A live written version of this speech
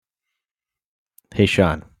Hey,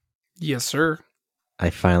 Sean, Yes, sir. I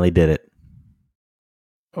finally did it.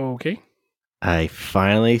 Okay. I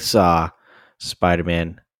finally saw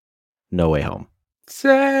Spider-Man No Way Home.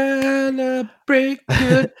 Celebrate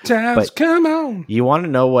good times. But Come on. you want to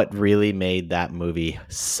know what really made that movie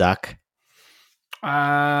suck?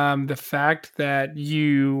 The fact that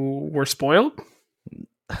you were spoiled.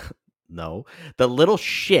 No. The little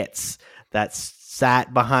shits that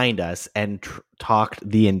sat behind us and talked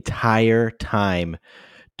the entire time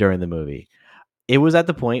during the movie. It was at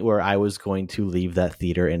the point where I was going to leave that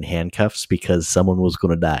theater in handcuffs because someone was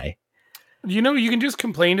going to die. You know, you can just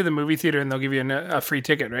complain to the movie theater and they'll give you a free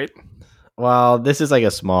ticket, right? Well, this is like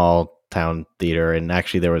a small town theater, and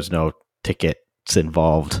actually there was no tickets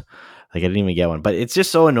involved. Like I didn't even get one, but it's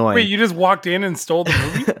just so annoying. Wait, you just walked in and stole the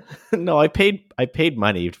movie? No, I paid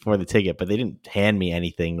money for the ticket, but they didn't hand me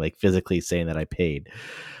anything like physically saying that I paid.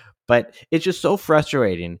 But it's just so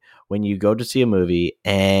frustrating when you go to see a movie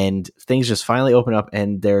and things just finally open up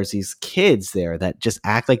and there's these kids there that just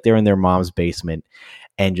act like they're in their mom's basement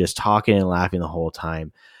and just talking and laughing the whole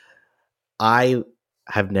time. I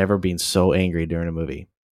have never been so angry during a movie.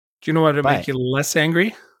 Do you know what would make you less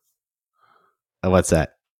angry? What's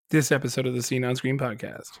that? This episode of the Scene on Screen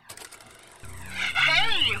podcast.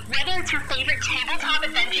 Hey, whether it's your favorite tabletop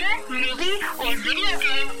adventure, movie, or video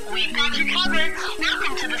game, we've got you covered.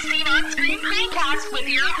 Welcome to the Scene on Screen podcast with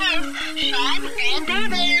your hosts, Sean and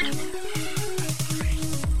David.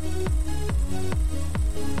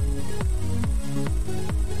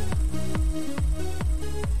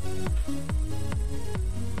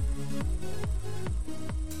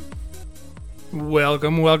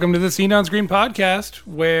 Welcome to the Scene on Screen podcast,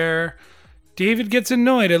 where David gets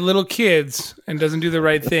annoyed at little kids and doesn't do the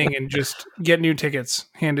right thing and just get new tickets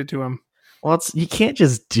handed to him. Well, you can't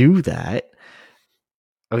just do that.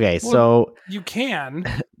 Okay, well, so you can.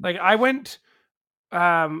 Like I went,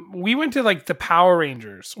 we went to like the Power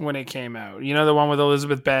Rangers when it came out. You know, the one with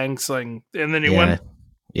Elizabeth Banks, like in the new one.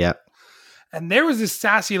 Yeah. And there was this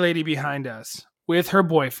sassy lady behind us with her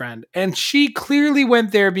boyfriend, and she clearly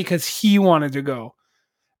went there because he wanted to go.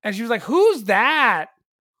 And she was like, "Who's that?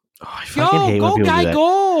 Oh, yo, go guy,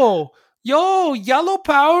 go! Yo, yellow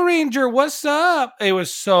Power Ranger, what's up?" It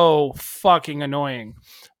was so fucking annoying.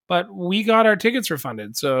 But we got our tickets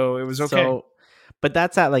refunded, so it was okay. But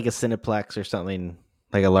that's at like a Cineplex or something,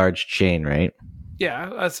 like a large chain, right?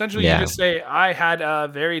 Yeah, essentially you just say, "I had a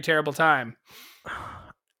very terrible time."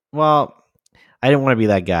 Well, I didn't want to be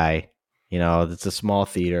that guy. You know, it's a small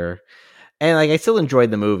theater. And like I still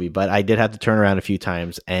enjoyed the movie, but I did have to turn around a few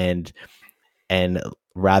times and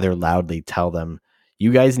rather loudly tell them,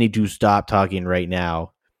 "You guys need to stop talking right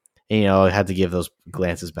now." And, you know, I had to give those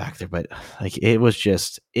glances back there, but like it was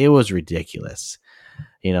ridiculous.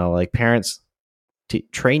 You know, like parents,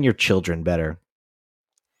 train your children better.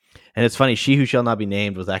 And it's funny, She Who Shall Not Be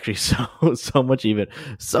Named was actually so much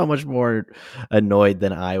more annoyed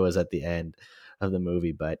than I was at the end of the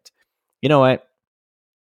movie. But you know what?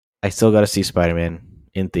 I still got to see Spider-Man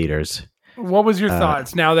in theaters. What was your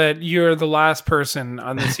thoughts now that you're the last person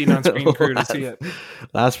on the Scene on Screen crew to see it?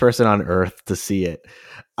 Last person on Earth to see it.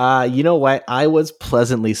 You know what? I was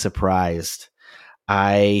pleasantly surprised.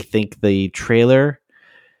 I think the trailer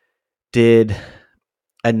did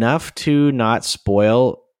enough to not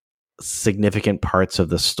spoil significant parts of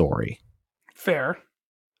the story. Fair.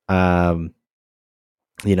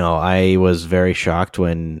 You know, I was very shocked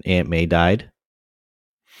when Aunt May died.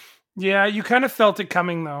 Yeah, you kind of felt it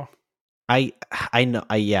coming though. I know.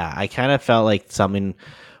 I kind of felt like something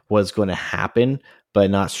was going to happen,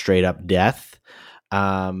 but not straight up death.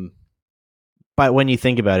 But when you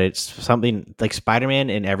think about it, it's something like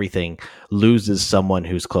Spider-Man and everything loses someone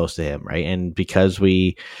who's close to him, right? And because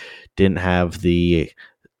we didn't have the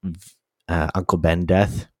Uncle Ben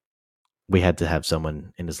death, we had to have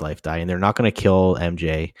someone in his life die, and they're not going to kill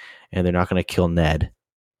MJ, and they're not going to kill Ned.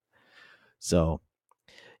 So,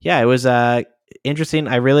 yeah, it was interesting.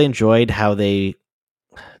 I really enjoyed how the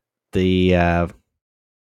dialogue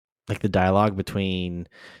between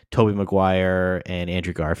Tobey Maguire and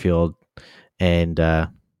Andrew Garfield and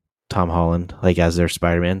Tom Holland, like as their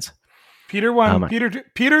Spider-Mans. Peter 1,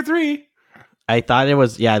 Peter 3. I thought it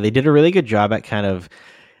was, they did a really good job at kind of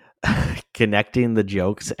connecting the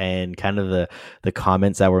jokes and kind of the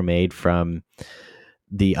comments that were made from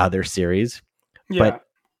the other series. Yeah. But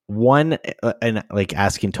one, and like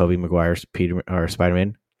asking Tobey Maguire's Peter or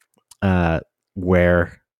Spider-Man,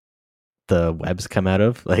 where the webs come out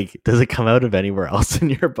of, like, does it come out of anywhere else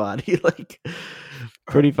in your body? Like,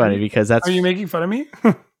 pretty funny because that's. Are you making fun of me?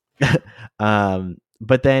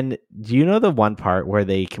 But then, do you know the one part where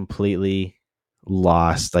they completely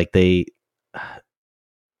lost? Like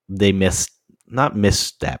they not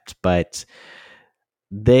misstepped, but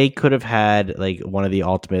they could have had like one of the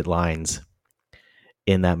ultimate lines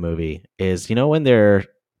in that movie is, when they're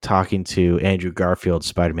talking to Andrew Garfield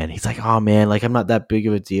Spider-Man, he's like, oh man, like I'm not that big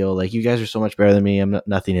of a deal, like you guys are so much better than me, I'm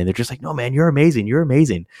nothing, and they're just like, no man, you're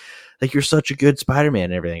amazing, like you're such a good Spider-Man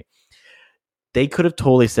and everything. They could have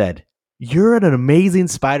totally said, you're an amazing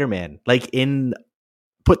Spider-Man, like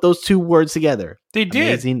put those two words together. They did.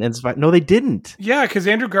 Amazing and no, they didn't. Yeah, because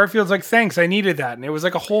Andrew Garfield's like, thanks, I needed that. And it was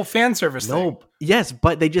like a whole fan service thing. Yes,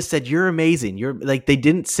 but they just said, you're amazing. You're like, they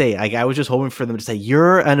didn't say, like, I was just hoping for them to say,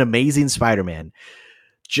 you're an amazing Spider-Man.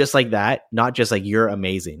 Just like that, not just like, you're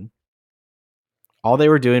amazing. All they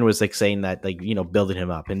were doing was like saying that, like, building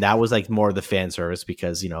him up. And that was like more of the fan service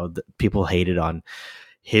because, people hated on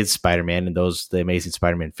his Spider-Man and the Amazing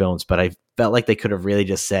Spider-Man films. But I felt like they could have really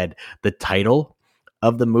just said the title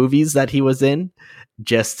of the movies that he was in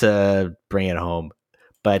just to bring it home.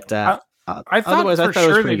 But I thought otherwise, for I thought sure it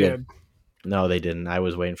was pretty they good. did. No, they didn't. I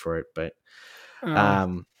was waiting for it, but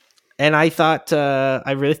and I thought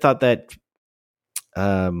I really thought that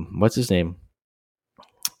what's his name?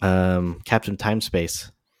 Captain Time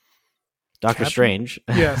Space. Doctor Strange.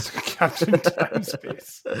 Yes, Captain Time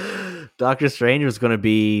Space. Doctor Strange was going to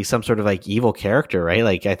be some sort of like evil character, right?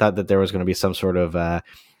 Like I thought that there was going to be some sort of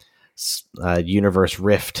universe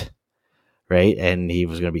rift, right? And he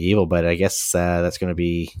was going to be evil, but I guess that's going to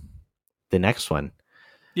be the next one.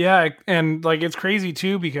 Yeah, and like it's crazy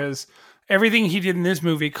too because everything he did in this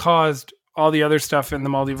movie caused all the other stuff in the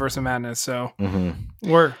Multiverse of Madness. So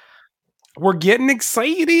we're getting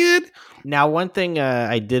excited. Now, one thing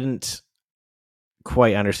I didn't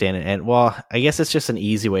quite understand, and well, I guess it's just an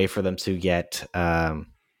easy way for them to get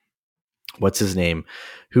what's his name,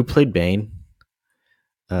 who played Bane.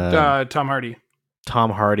 Tom Hardy.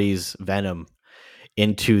 Tom Hardy's Venom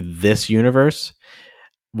into this universe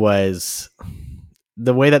was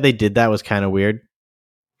the way that they did that was kind of weird.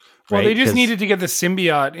 Well, right? they just needed to get the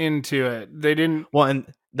symbiote into it. They didn't. Well, and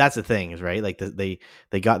that's the thing, is right. Like they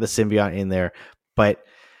got the symbiote in there, but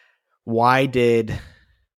why did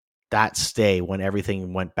that stay when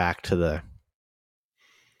everything went back to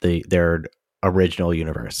their original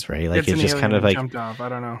universe? Right? Like it's just kind of like jumped off. I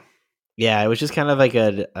don't know. Yeah, it was just kind of like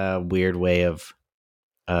a weird way of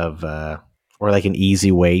or like an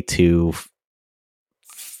easy way to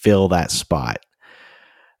fill that spot.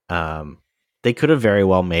 They could have very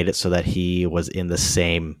well made it so that he was in the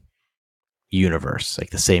same universe,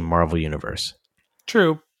 like the same Marvel universe.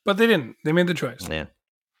 True, but they didn't. They made the choice. Yeah.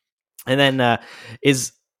 And then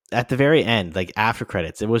is at the very end, like after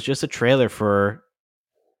credits, it was just a trailer for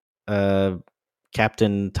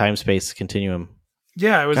Captain Time Space Continuum.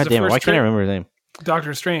 Yeah, it was. God damn it! Why can't I remember his name?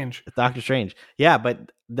 Doctor Strange. Doctor Strange. Yeah,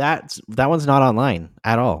 but that one's not online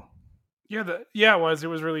at all. Yeah, it was. It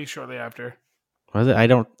was released shortly after. Was it? I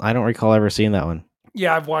don't recall ever seeing that one.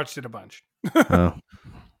 Yeah, I've watched it a bunch. Oh.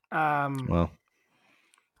 Well,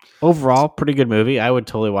 overall, pretty good movie. I would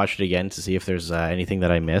totally watch it again to see if there's anything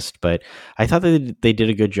that I missed. But I thought they did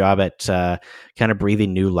a good job at kind of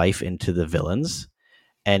breathing new life into the villains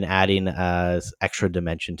and adding extra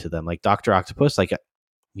dimension to them. Like Dr. Octopus, like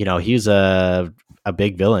he's a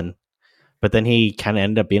big villain, but then he kind of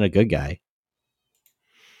ended up being a good guy.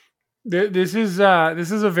 This is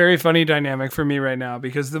a very funny dynamic for me right now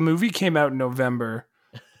because the movie came out in November,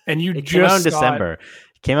 and came out in December.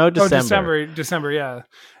 It came out December. December, yeah.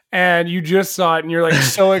 And you just saw it, and you're like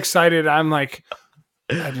so excited. I'm like,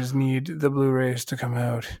 I just need the Blu-rays to come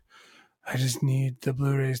out. And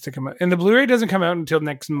the Blu-ray doesn't come out until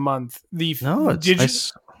next month. Digital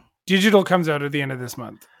comes out at the end of this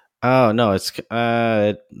month. Oh no, it's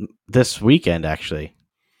this weekend actually.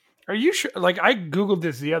 Are you sure? Like I Googled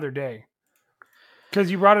this the other day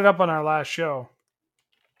because you brought it up on our last show.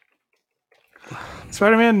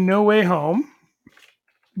 Spider-Man No Way Home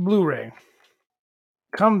Blu-ray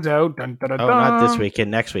comes out. Dun, dun, dun, oh, not this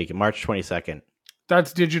weekend. Next week, March 22nd.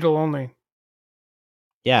 That's digital only.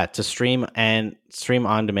 Yeah, to stream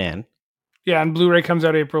on demand. Yeah, and Blu-ray comes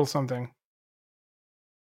out April something.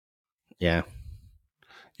 Yeah.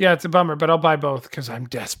 Yeah, it's a bummer, but I'll buy both because I'm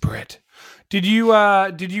desperate. Did you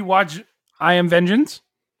watch I Am Vengeance?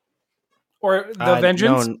 Or The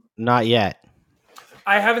Vengeance? No, not yet.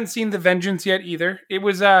 I haven't seen The Vengeance yet either. It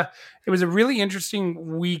was a really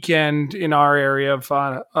interesting weekend in our area of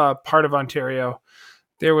part of Ontario.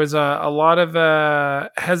 There was a lot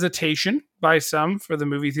of hesitation by some for the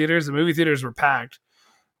movie theaters. The movie theaters were packed,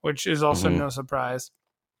 which is also no surprise.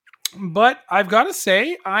 But I've got to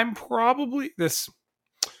say, I'm probably this.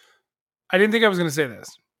 I didn't think I was going to say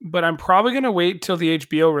this, but I'm probably going to wait till the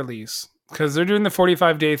HBO release because they're doing the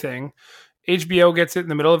 45-day thing. HBO gets it in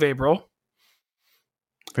the middle of April.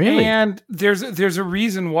 Really? And there's a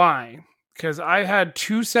reason why. Because I had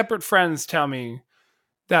two separate friends tell me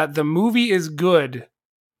that the movie is good,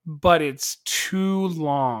 but it's too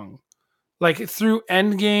long. Like through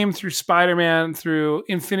Endgame, through Spider-Man, through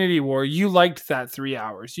Infinity War, you liked that 3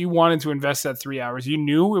 hours. You wanted to invest that 3 hours. You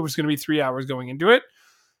knew it was going to be 3 hours going into it.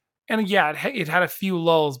 And yeah, it had a few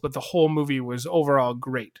lulls, but the whole movie was overall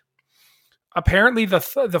great. Apparently, the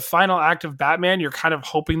final act of Batman, you're kind of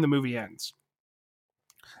hoping the movie ends.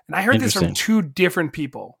 And I heard this from two different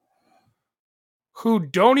people who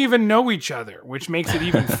don't even know each other, which makes it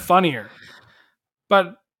even funnier.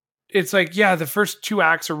 But it's like, yeah, the first two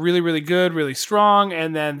acts are really, really good, really strong.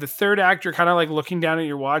 And then the third act, you're kind of like looking down at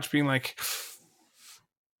your watch being like,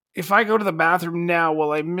 if I go to the bathroom now,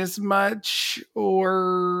 will I miss much?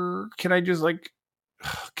 Or can I just like,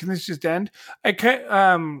 can this just end? I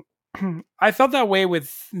felt that way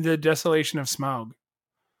with The Desolation of Smaug.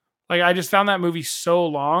 Like, I just found that movie so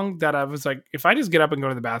long that I was like, if I just get up and go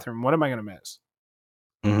to the bathroom, what am I going to miss?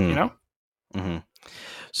 Mm-hmm. You know? Mm-hmm.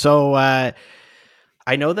 So,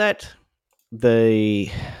 I know that the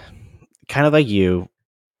kind of like you,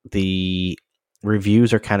 the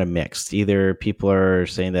reviews are kind of mixed. Either people are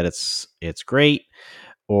saying that it's great,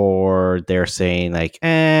 or they're saying like,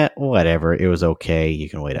 whatever, it was okay, you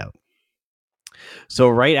can wait out. So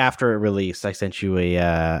right after it released, I sent you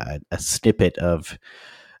a snippet of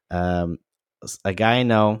a guy I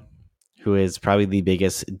know who is probably the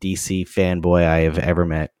biggest DC fanboy I have ever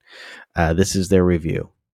met. This is their review.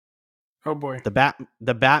 Oh boy.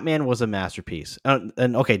 The Batman was a masterpiece. And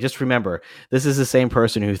okay, just remember, this is the same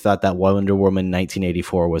person who thought that Wonder Woman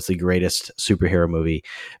 1984 was the greatest superhero movie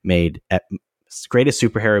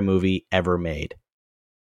ever made.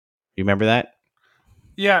 You remember that?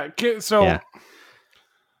 Yeah. So, yeah.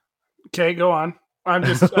 Okay, go on. I'm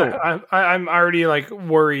just, I'm already like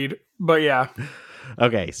worried, but yeah.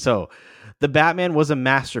 Okay, so the Batman was a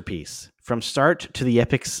masterpiece. From start to the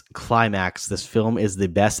epic climax, this film is the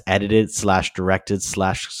best edited / directed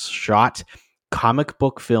 / shot comic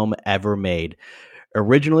book film ever made.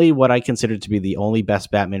 Originally, what I considered to be the only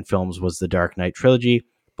best Batman films was the Dark Knight trilogy,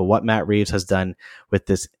 but what Matt Reeves has done with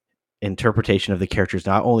this interpretation of the character is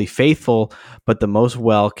not only faithful, but the most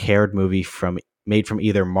well-cared movie made from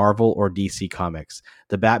either Marvel or DC Comics.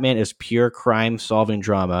 The Batman is pure crime-solving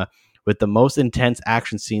drama with the most intense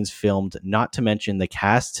action scenes filmed, not to mention the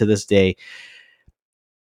cast to this day.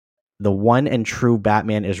 The one and true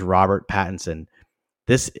Batman is Robert Pattinson.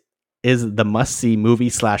 This is the must-see movie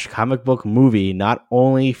 / comic book movie, not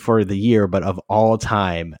only for the year, but of all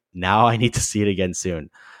time. Now I need to see it again soon.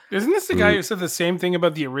 Isn't this the guy who said the same thing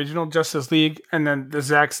about the original Justice League and then the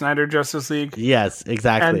Zack Snyder Justice League? Yes,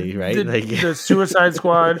 exactly. Right. The Suicide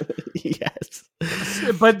Squad. Yes.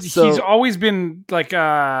 But he's always been like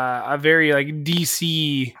a very like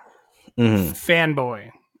DC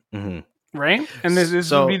fanboy. Mm-hmm. Right. And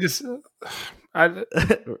this would be this.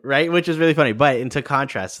 Right. Which is really funny. But into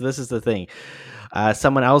contrast, so this is the thing.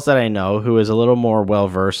 Someone else that I know who is a little more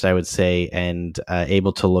well-versed, I would say, and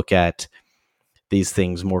able to look at these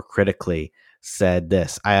things more critically, said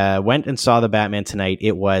this: I went and saw the Batman tonight.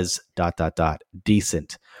 It was ...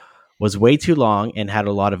 decent. Was way too long and had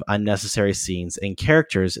a lot of unnecessary scenes and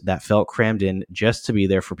characters that felt crammed in just to be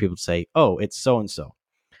there for people to say, oh, it's so-and-so.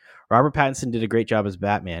 Robert Pattinson did a great job as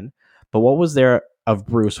Batman, but what was there of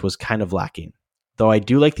Bruce was kind of lacking. Though I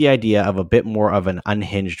do like the idea of a bit more of an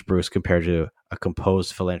unhinged Bruce compared to a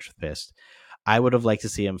composed philanthropist. I would have liked to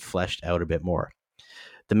see him fleshed out a bit more.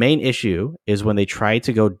 The main issue is when they try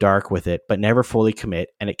to go dark with it, but never fully commit,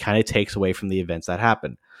 and it kind of takes away from the events that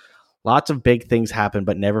happen. Lots of big things happen,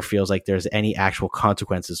 but never feels like there's any actual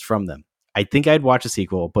consequences from them. I think I'd watch a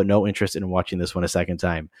sequel, but no interest in watching this one a second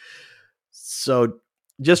time. So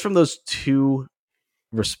just from those two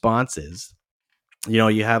responses, you know,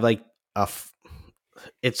 you have like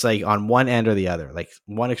it's like on one end or the other, like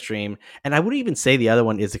one extreme. And I wouldn't even say the other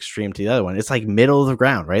one is extreme to the other one. It's like middle of the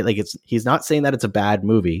ground, right? Like he's not saying that it's a bad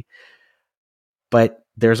movie, but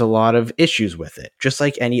there's a lot of issues with it, just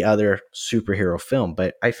like any other superhero film.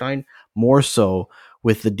 But I find more so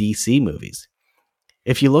with the DC movies.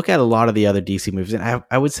 If you look at a lot of the other DC movies, and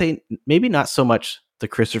I would say maybe not so much the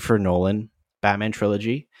Christopher Nolan Batman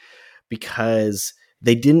trilogy, because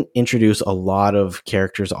they didn't introduce a lot of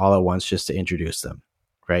characters all at once just to introduce them,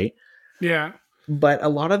 right? Yeah. But a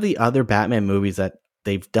lot of the other Batman movies that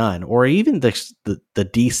they've done, or even the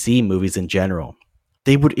DC movies in general,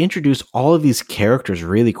 they would introduce all of these characters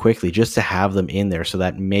really quickly just to have them in there so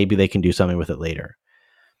that maybe they can do something with it later.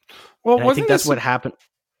 Well, I think that's what happened.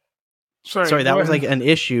 Sorry, that was like an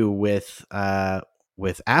issue with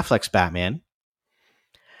with Affleck's Batman,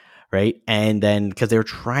 right? And then because they were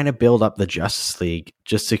trying to build up the Justice League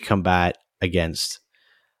just to combat against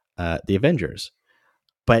the Avengers,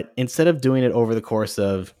 but instead of doing it over the course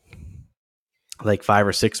of like 5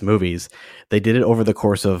 or 6 movies, they did it over the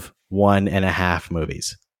course of 1.5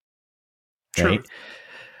 movies. Right? True.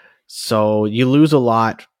 So you lose a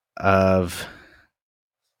lot of,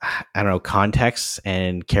 I don't know, context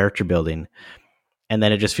and character building, and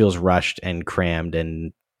then it just feels rushed and crammed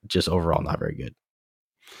and just overall not very good.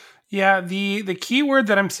 Yeah, the key word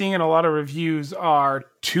that I'm seeing in a lot of reviews are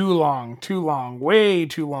too long, way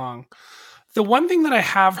too long. The one thing that I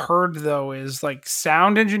have heard, though, is like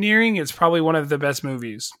sound engineering is probably one of the best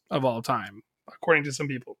movies of all time, according to some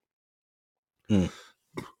people.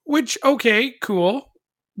 Which, okay, cool.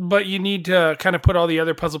 But you need to kind of put all the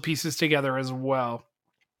other puzzle pieces together as well.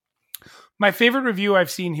 My favorite review I've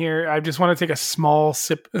seen here, I just want to take a small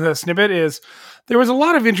snippet, is there was a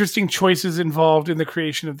lot of interesting choices involved in the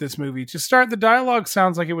creation of this movie. To start, the dialogue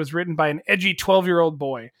sounds like it was written by an edgy 12-year-old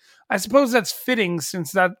boy. I suppose that's fitting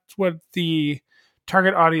since that's what the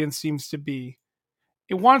target audience seems to be.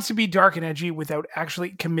 It wants to be dark and edgy without actually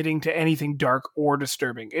committing to anything dark or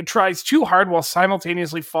disturbing. It tries too hard while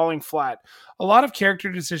simultaneously falling flat. A lot of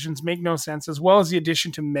character decisions make no sense, as well as the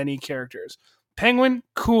addition to many characters. Penguin,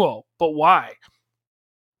 cool, but why?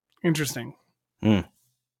 Interesting.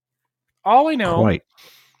 All I know...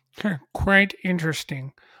 Quite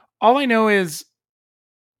interesting. All I know is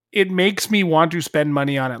it makes me want to spend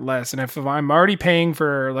money on it less. And if I'm already paying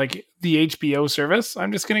for like the HBO service,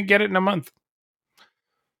 I'm just going to get it in a month.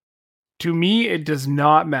 To me, it does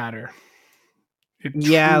not matter. I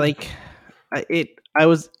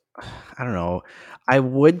don't know. I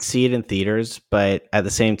would see it in theaters, but at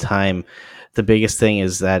the same time, the biggest thing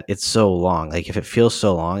is that it's so long. Like if it feels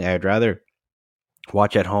so long, I'd rather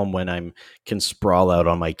watch at home when I can sprawl out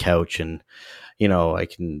on my couch and, you know, I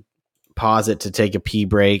can pause it to take a pee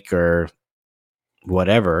break or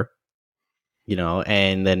whatever, you know,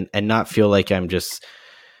 and not feel like I'm just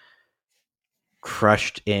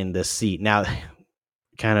crushed in the seat. Now,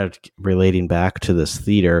 kind of relating back to this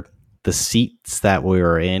theater, the seats that we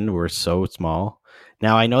were in were so small.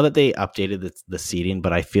 Now I know that they updated the seating,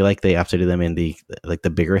 but I feel like they updated them in the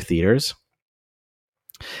bigger theaters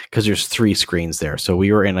because there's 3 screens there. So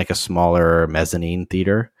we were in like a smaller mezzanine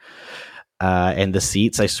theater, and the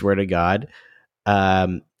seats, I swear to God,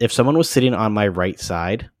 if someone was sitting on my right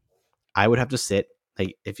side, I would have to sit.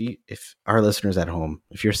 Like if our listeners at home,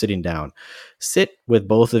 if you're sitting down, sit with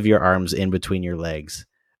both of your arms in between your legs.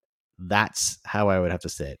 That's how I would have to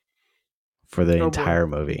sit for the entire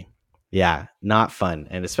movie. Yeah, not fun.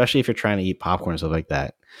 And especially if you're trying to eat popcorn and stuff like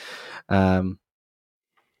that. So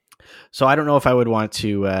I don't know if I would want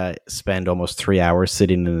to spend almost 3 hours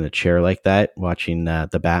sitting in a chair like that watching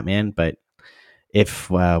the Batman. But if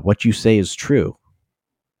what you say is true,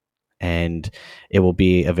 and it will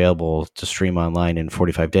be available to stream online in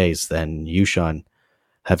 45 days, then you, Sean,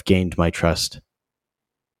 have gained my trust.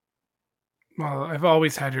 Well, I've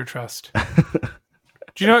always had your trust.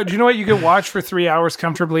 Do you know what you can watch for 3 hours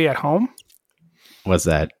comfortably at home? What's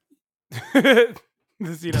that? The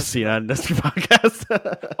Xenon Industry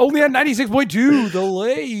Podcast. Only on 96.2, The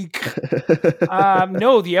Lake.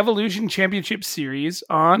 No, the Evolution Championship Series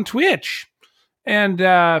on Twitch. And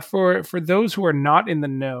for those who are not in the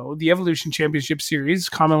know, the Evolution Championship Series,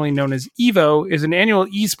 commonly known as EVO, is an annual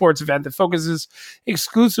esports event that focuses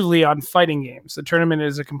exclusively on fighting games. The tournament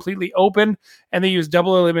is a completely open, and they use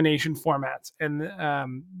double elimination formats.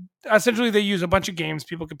 And essentially, they use a bunch of games.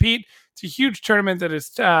 People compete. It's a huge tournament that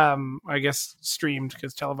is, I guess, streamed,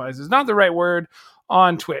 because televised is not the right word,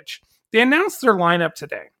 on Twitch. They announced their lineup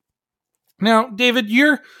today. Now, David,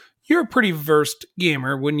 you're a pretty versed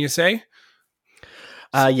gamer, wouldn't you say?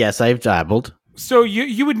 Yes, I've dabbled. So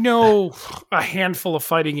you would know a handful of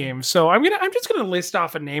fighting games. So I'm just gonna list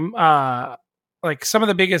off a name, like some of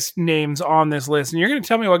the biggest names on this list, and you're gonna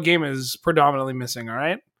tell me what game is predominantly missing. All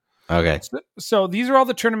right? Okay. So these are all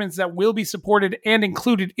the tournaments that will be supported and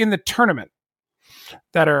included in the tournament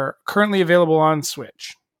that are currently available on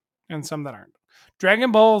Switch, and some that aren't.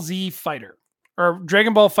 Dragon Ball Z Fighter, or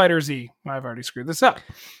Dragon Ball Fighter Z. I've already screwed this up.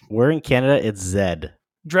 We're in Canada. It's Zed.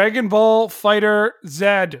 Dragon Ball Fighter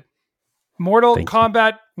Z, Mortal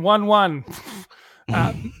Kombat 1-1,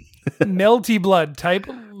 Melty Blood Type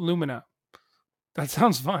Lumina. That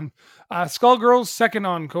sounds fun. Skullgirls Second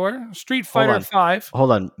Encore, Street Fighter 5.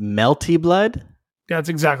 Hold on, Melty Blood? That's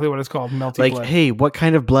exactly what it's called, Melty Blood. Hey, what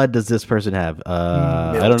kind of blood does this person have?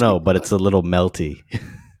 I don't know, but it's a little melty.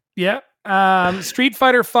 Yeah. Street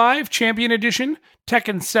Fighter 5 Champion Edition,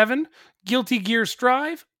 Tekken 7, Guilty Gear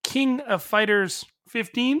Strive, King of Fighters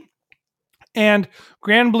 15, and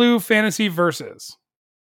Grand Blue Fantasy Versus.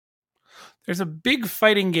 There's a big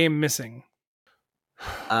fighting game missing.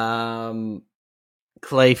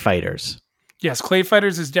 Clay Fighters. Yes, Clay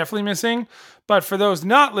Fighters is definitely missing. But for those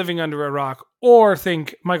not living under a rock or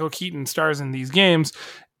think Michael Keaton stars in these games,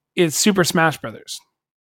 it's Super Smash Brothers.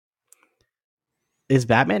 Is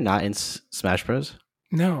Batman not in Smash Bros?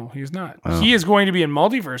 No, he's not. Oh. He is going to be in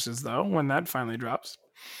Multiverses, though, when that finally drops.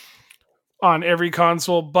 On every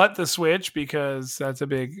console but the Switch, because that's a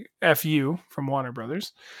big FU from Warner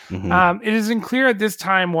Brothers. Mhm. It is unclear at this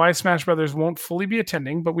time why Smash Brothers won't fully be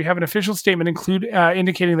attending, but we have an official statement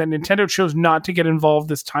indicating that Nintendo chose not to get involved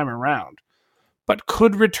this time around, but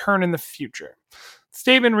could return in the future. The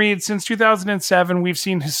statement reads, since 2007, we've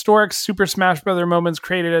seen historic Super Smash Bros. Moments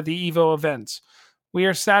created at the EVO events. We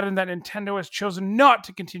are saddened that Nintendo has chosen not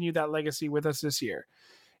to continue that legacy with us this year.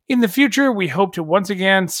 In the future, we hope to once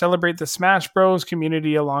again celebrate the Smash Bros.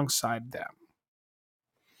 Community alongside them.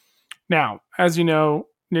 Now, as you know,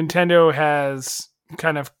 Nintendo has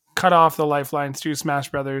kind of cut off the lifelines to Smash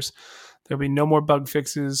Brothers. There'll be no more bug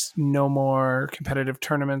fixes, no more competitive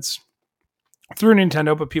tournaments through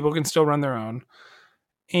Nintendo, but people can still run their own.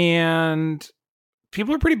 And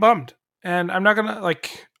people are pretty bummed. And I'm not gonna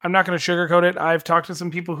sugarcoat it. I've talked to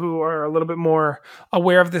some people who are a little bit more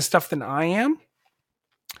aware of this stuff than I am.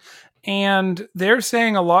 And they're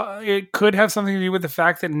saying a lot. It could have something to do with the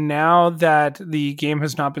fact that now that the game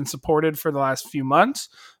has not been supported for the last few months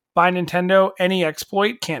by Nintendo, any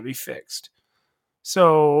exploit can't be fixed.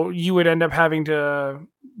 So you would end up having to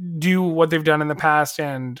do what they've done in the past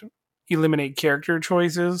and eliminate character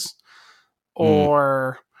choices,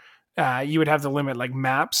 or you would have to limit like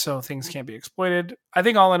maps so things can't be exploited. I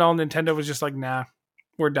think all in all, Nintendo was just like, nah,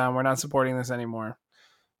 we're done. We're not supporting this anymore.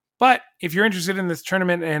 But if you're interested in this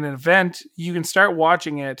tournament and an event, you can start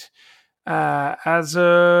watching it as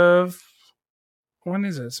of, when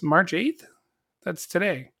is this? March 8th? That's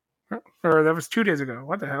today. Or that was 2 days ago.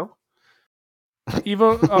 What the hell?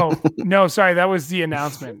 Evo? Oh, no, sorry. That was the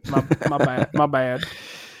announcement. My bad.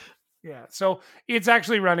 Yeah, so it's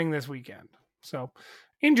actually running this weekend. So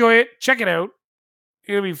enjoy it. Check it out.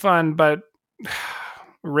 It'll be fun, but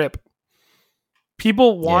rip.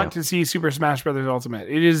 People want to see Super Smash Bros. Ultimate.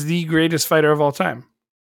 It is the greatest fighter of all time.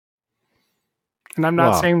 And I'm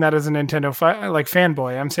not saying that as a Nintendo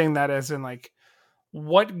fanboy. I'm saying that as in like,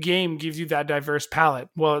 what game gives you that diverse palette?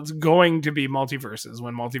 Well, it's going to be Multiverses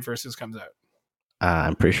when Multiverses comes out.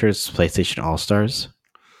 I'm pretty sure it's PlayStation All-Stars.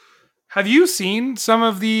 Have you seen some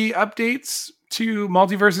of the updates to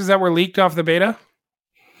Multiverses that were leaked off the beta?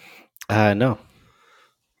 No.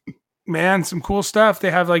 Man, some cool stuff.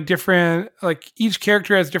 They have like different, like each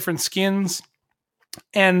character has different skins,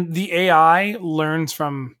 and the AI learns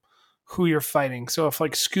from who you're fighting. So if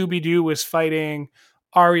like Scooby-Doo was fighting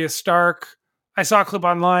Arya Stark, I saw a clip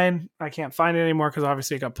online. I can't find it anymore because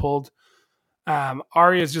obviously it got pulled.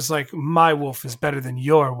 Arya is just like, my wolf is better than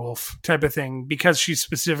your wolf type of thing because she's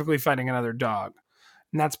specifically fighting another dog.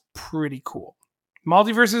 And that's pretty cool.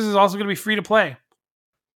 Multiverses is also going to be free to play.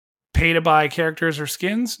 Pay to buy characters or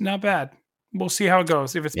skins, not bad. We'll see how it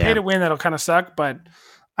goes. If it's pay to win, that'll kind of suck. But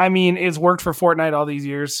I mean, it's worked for Fortnite all these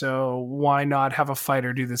years, so why not have a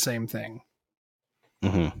fighter do the same thing?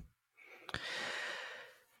 Mm-hmm.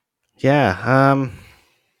 Yeah.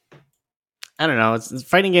 I don't know.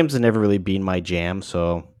 Fighting games have never really been my jam.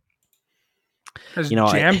 So has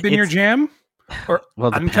jam been your jam, or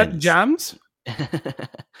uncut jams?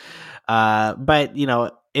 But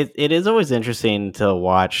it is always interesting to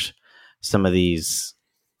watch some of these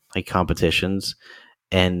like competitions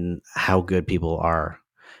and how good people are.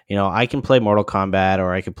 I can play Mortal Kombat,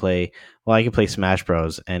 or I can play Smash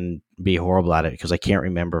Bros. And be horrible at it because I can't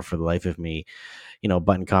remember for the life of me,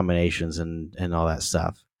 button combinations and all that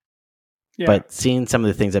stuff. Yeah. But seeing some of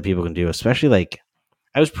the things that people can do, especially like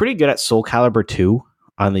I was pretty good at Soul Calibur 2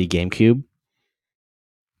 on the GameCube.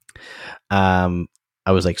 I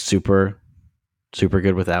was like super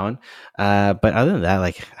good with that one. But other than that,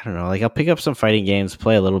 like, I don't know, like I'll pick up some fighting games,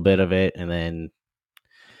 play a little bit of it, and then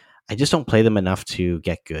I just don't play them enough to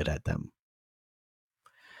get good at them,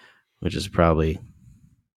 which is probably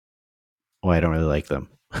why I don't really like them.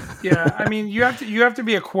 Yeah, I mean, you have to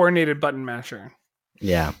be a coordinated button masher.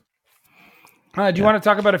 Yeah. Do you want to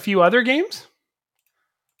talk about a few other games?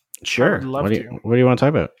 Sure. What do you want to talk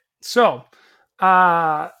about? So,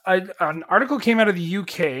 an article came out of the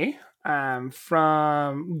UK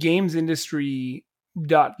from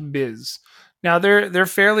gamesindustry.biz. Now, they're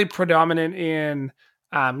fairly predominant in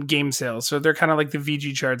game sales, so they're kind of like the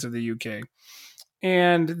VG charts of the UK.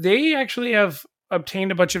 And they actually have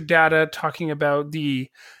obtained a bunch of data talking about the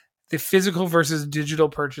the physical versus digital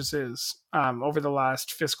purchases over the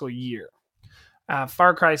last fiscal year.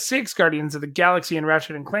 Far Cry 6, Guardians of the Galaxy, and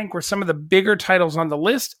Ratchet and Clank were some of the bigger titles on the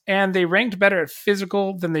list, and they ranked better at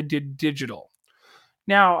physical than they did digital.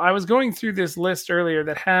 Now, I was going through this list earlier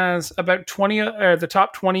that has about the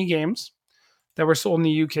top 20 games that were sold in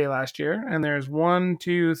the UK last year, and there's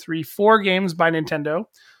 4 games by Nintendo,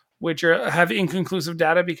 which have inconclusive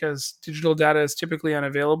data because digital data is typically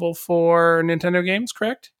unavailable for Nintendo games,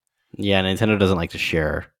 correct? Yeah, Nintendo doesn't like to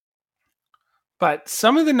share. But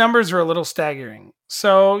some of the numbers are a little staggering.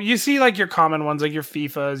 So you see like your common ones, like your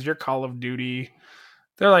FIFAs, your Call of Duty.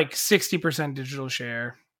 They're like 60% digital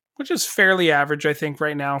share, which is fairly average, I think,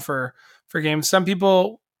 right now for games. Some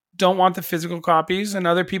people don't want the physical copies, and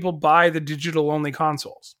other people buy the digital-only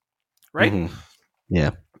consoles, right? Mm-hmm.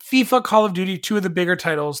 Yeah. FIFA, Call of Duty, 2 of the bigger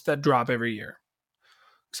titles that drop every year.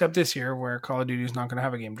 Except this year, where Call of Duty is not going to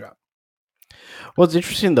have a game drop. Well, it's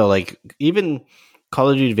interesting, though. Like, even Call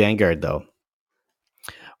of Duty Vanguard, though,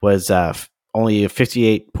 was only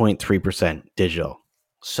 58.3% digital.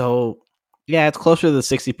 So, yeah, it's closer to the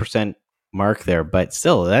 60% mark there, but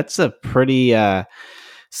still, that's a pretty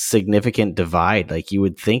significant divide. Like, you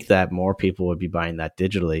would think that more people would be buying that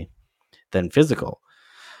digitally than physical.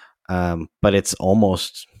 But it's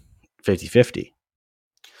almost 50-50.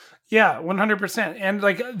 Yeah, 100%. And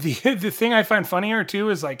like the thing I find funnier too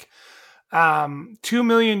is like 2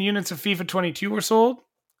 million units of FIFA 22 were sold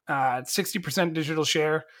at 60% digital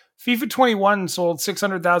share. FIFA 21 sold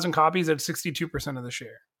 600,000 copies at 62% of the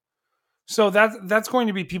share. So that's going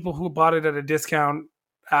to be people who bought it at a discount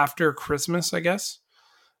after Christmas, I guess.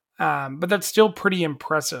 But that's still pretty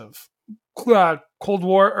impressive. Cold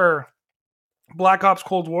War or Black Ops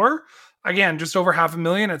Cold War, again, just over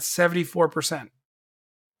 500,000 at 74%.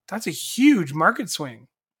 That's a huge market swing.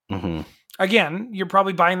 Mm-hmm. Again, you're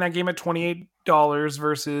probably buying that game at $28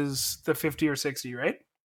 versus the 50 or 60, right?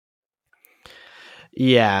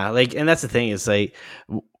 Yeah, like, and that's the thing is like,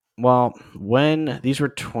 well, when these were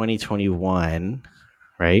 2021,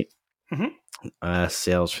 right? Mm-hmm.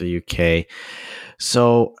 Sales for the UK.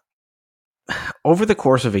 So over the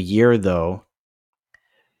course of a year, though,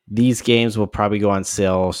 these games will probably go on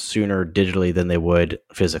sale sooner digitally than they would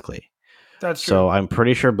physically. That's true. So I'm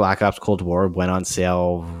pretty sure Black Ops Cold War went on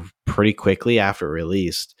sale pretty quickly after it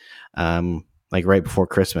released, like right before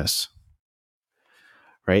Christmas.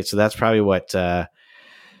 Right, so that's probably what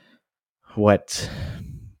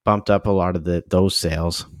bumped up a lot of those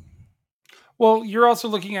sales. Well, you're also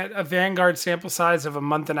looking at a Vanguard sample size of a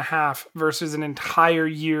month and a half versus an entire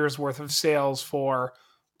year's worth of sales for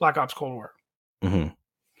Black Ops Cold War. Mm-hmm.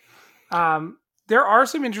 There are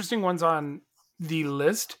some interesting ones on the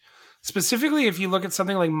list, specifically if you look at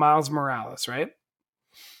something like Miles Morales, right?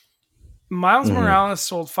 Miles Morales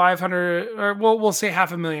sold 500, or we'll say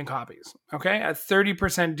 500,000 copies, okay, at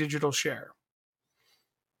 30% digital share.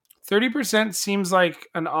 30% seems like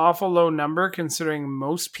an awful low number considering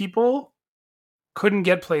most people couldn't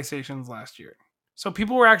get PlayStations last year. So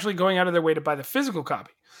people were actually going out of their way to buy the physical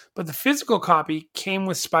copy. But the physical copy came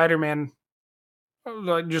with Spider-Man,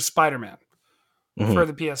 just Spider-Man for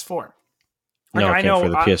the PS4. No, I know for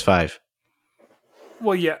the PS5.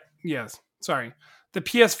 Well, yeah, yes. Sorry. The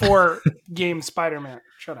PS4 game Spider-Man.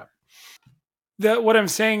 Shut up. What I'm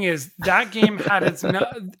saying is that game had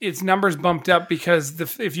its numbers bumped up because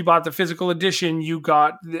if you bought the physical edition, you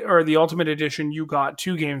got or the Ultimate Edition, you got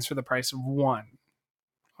 2 games for the price of 1,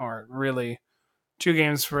 or really 2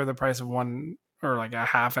 games for the price of 1, or like a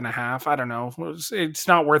half and a half. I don't know. It's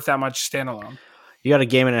not worth that much standalone. You got a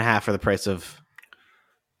game and a half for the price of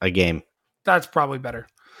a game. That's probably better.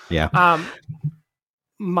 Yeah.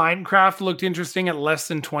 Minecraft looked interesting at less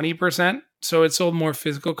than 20%, so it sold more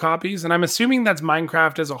physical copies. And I'm assuming that's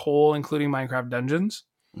Minecraft as a whole, including Minecraft Dungeons.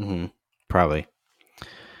 Mm-hmm. Probably.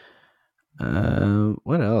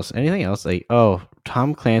 What else? Anything else? Like,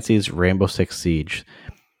 Tom Clancy's Rainbow Six Siege.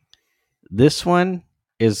 This one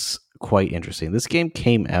is quite interesting. This game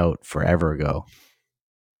came out forever ago.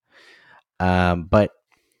 But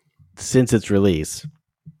since its release,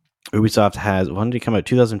 Ubisoft has... When did it come out?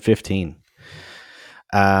 2015.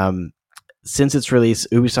 Since its release,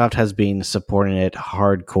 Ubisoft has been supporting it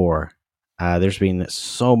hardcore. There's been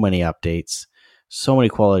so many updates, so many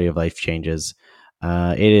quality of life changes.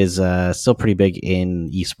 It is still pretty big in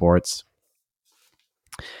esports.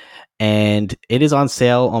 And it is on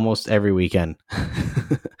sale almost every weekend.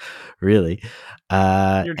 Really.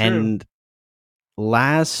 And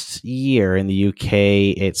last year in the UK,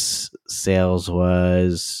 its sales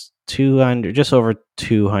was just over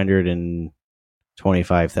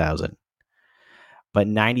 225,000. But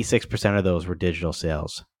 96% of those were digital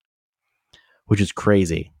sales, which is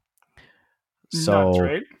crazy. Nuts, So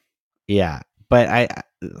right? yeah, but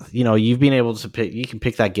you've been able to pick. You can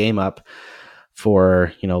pick that game up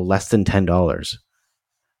for less than $10.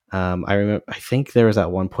 I remember. I think there was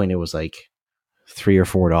at one point it was like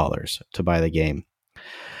 $3 or $4 to buy the game.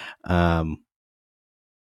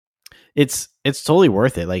 It's totally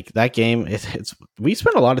worth it. Like that game, it's we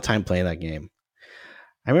spent a lot of time playing that game.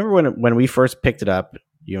 I remember when we first picked it up,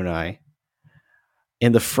 you and I,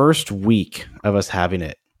 in the first week of us having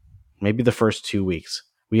it, maybe the first 2 weeks,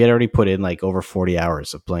 we had already put in like over 40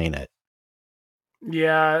 hours of playing it.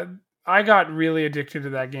 Yeah, I got really addicted to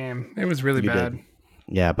that game. It was really You bad. did.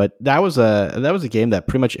 Yeah, but that was a game that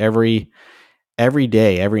pretty much every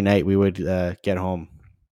day, every night we would get home,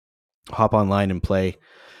 hop online and play,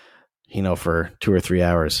 for 2 or 3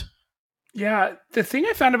 hours. Yeah, the thing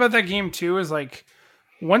I found about that game too is like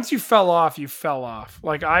once you fell off, you fell off.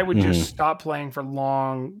 Like I would just stop playing for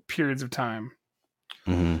long periods of time.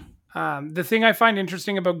 The thing I find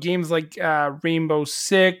interesting about games like Rainbow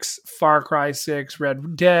Six, Far Cry 6,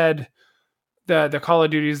 Red Dead, the Call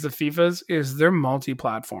of Duties, the FIFAs, is they're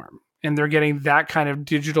multi-platform and they're getting that kind of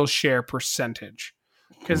digital share percentage.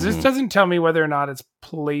 Because this doesn't tell me whether or not it's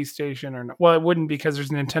PlayStation or not. Well, it wouldn't because there's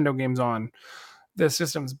Nintendo games on the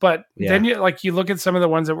systems. But then you look at some of the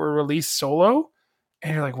ones that were released solo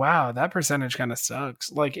and you're like, wow, that percentage kind of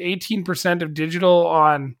sucks. Like 18% of digital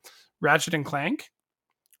on Ratchet and Clank.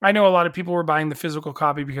 I know a lot of people were buying the physical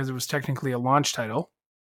copy because it was technically a launch title.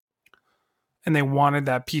 And they wanted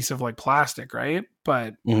that piece of like plastic, right?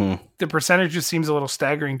 But the percentage just seems a little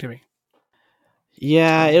staggering to me.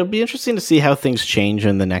 Yeah, it'll be interesting to see how things change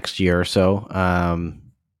in the next year or so. And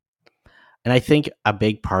I think a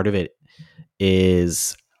big part of it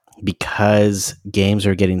is because games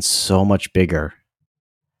are getting so much bigger,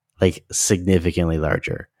 like significantly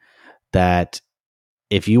larger, that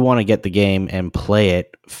if you want to get the game and play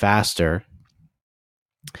it faster,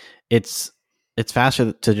 it's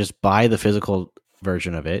faster to just buy the physical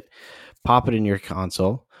version of it, pop it in your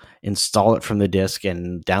console, install it from the disc,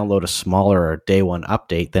 and download a smaller day one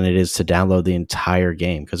update than it is to download the entire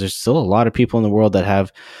game. Because there's still a lot of people in the world that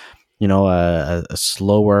have, a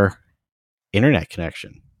slower internet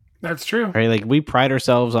connection. That's true. Right? Like we pride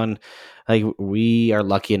ourselves on, like we are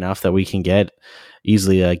lucky enough that we can get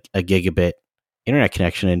easily a gigabit internet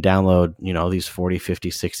connection and download, these 40,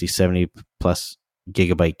 50, 60, 70 plus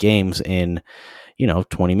gigabyte games in,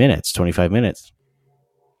 20 minutes, 25 minutes.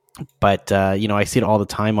 But, I see it all the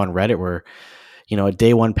time on Reddit where, a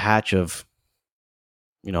day one patch of,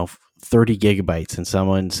 30 gigabytes and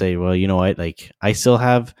someone say, well, you know what, like I still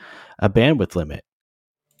have a bandwidth limit,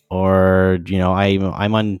 or, I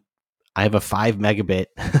have a 5 megabit,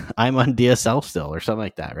 I'm on DSL still or something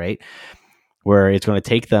like that. Right. Where it's going to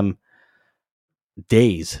take them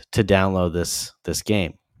days to download this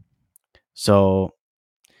game. So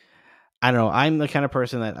I don't know. I'm the kind of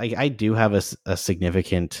person that I do have a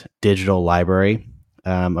significant digital library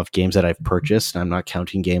of games that I've purchased. I'm not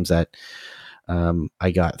counting games that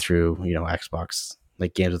I got through, Xbox,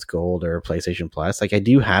 like games with gold or PlayStation Plus. Like I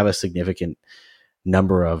do have a significant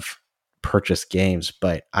number of purchased games,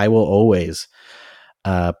 but I will always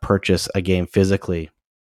purchase a game physically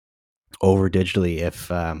over digitally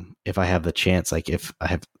if I have the chance, like if I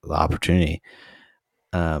have the opportunity.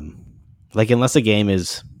 Like unless a game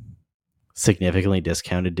is significantly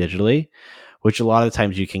discounted digitally, which a lot of the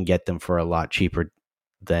times you can get them for a lot cheaper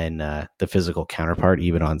than the physical counterpart,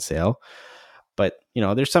 even on sale. But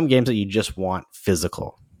there's some games that you just want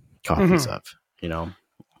physical copies of.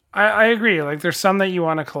 I agree. Like there's some that you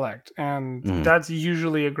want to collect, and that's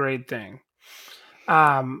usually a great thing.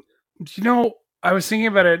 I was thinking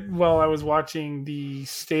about it while I was watching the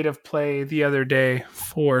State of Play the other day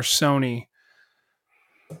for Sony.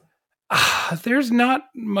 There's not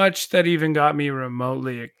much that even got me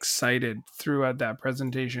remotely excited throughout that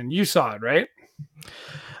presentation. You saw it, right?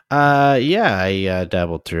 Yeah, I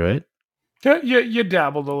dabbled through it. You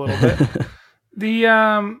dabbled a little bit.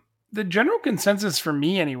 The general consensus for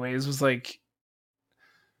me, anyways, was like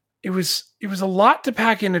it was a lot to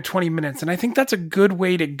pack into 20 minutes, and I think that's a good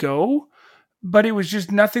way to go. But it was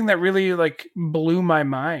just nothing that really like blew my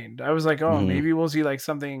mind. I was like, oh, maybe we'll see like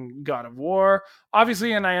something God of War,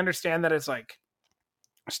 obviously. And I understand that it's like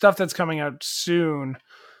stuff that's coming out soon,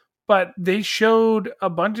 but they showed a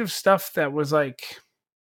bunch of stuff that was like,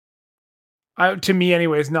 to me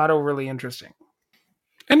anyways, not overly interesting.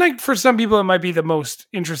 And like for some people, it might be the most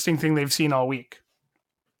interesting thing they've seen all week.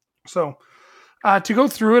 So to go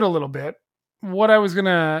through it a little bit, what I was going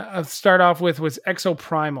to start off with was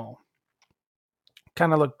Exoprimal.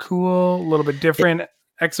 Kind of look cool, a little bit different.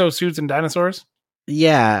 Exosuits and dinosaurs.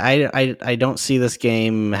 Yeah, I don't see this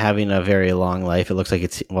game having a very long life. It looks like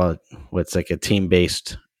it's like a team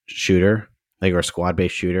based shooter, like or a squad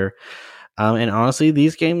based shooter. And honestly,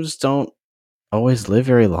 these games don't always live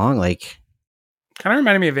very long. Like, Kind of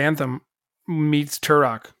reminded me of Anthem meets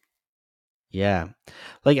Turok. yeah,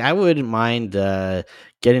 like I wouldn't mind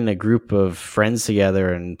getting a group of friends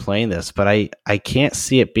together and playing this, but I can't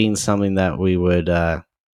see it being something that we would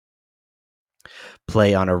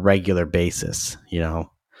play on a regular basis. I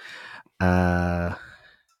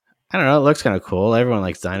don't know. It looks kind of cool. Everyone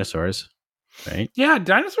likes dinosaurs, right? Yeah,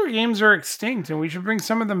 dinosaur games are extinct, and we should bring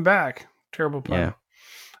some of them back. Terrible pun. Yeah.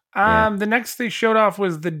 Yeah. The next they showed off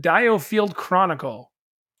was the Diofield Chronicle.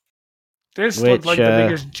 This Which, looked like the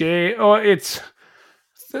biggest J. Oh, it's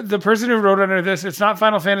the person who wrote under this. It's not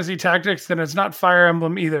Final Fantasy Tactics, and it's not Fire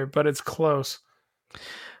Emblem either, but it's close.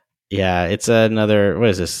 Yeah, it's another. What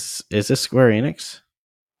is this? Is this Square Enix?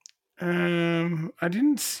 I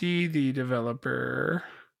didn't see the developer.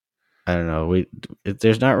 I don't know.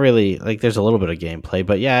 There's not really like there's a little bit of gameplay,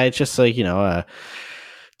 but yeah, it's just like a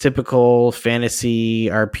typical fantasy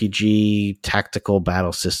RPG tactical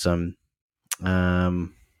battle system,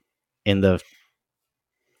 in the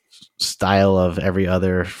style of every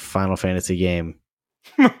other Final Fantasy game.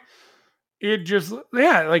 It just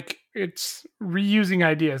like it's reusing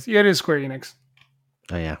ideas. Yeah, it is Square Enix.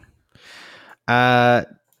 Oh yeah.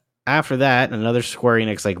 After that, another Square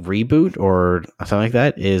Enix like reboot or something like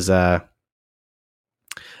that is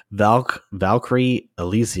Valkyrie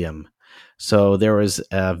Elysium. So there was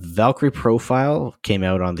a Valkyrie Profile came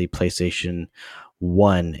out on the PlayStation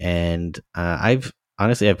 1, and I've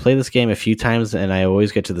played this game a few times, and I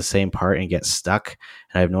always get to the same part and get stuck,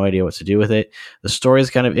 and I have no idea what to do with it. The story is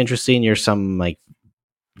kind of interesting. You're some like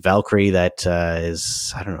Valkyrie that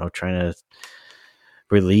is, I don't know, trying to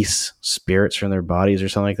release spirits from their bodies or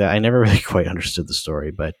something like that. I never really quite understood the story,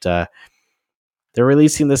 but they're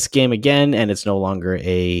releasing this game again, and it's no longer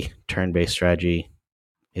a turn-based strategy.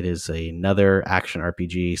 It is another action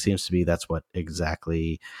RPG. Seems to be that's what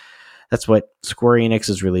Square Enix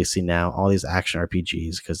is releasing now. All these action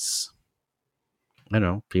RPGs because I don't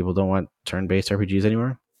know, people don't want turn-based RPGs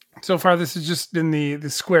anymore. So far, this is just in the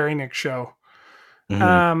Square Enix show.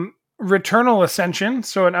 Mm-hmm. Returnal Ascension.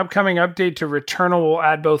 So an upcoming update to Returnal will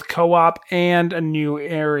add both co-op and a new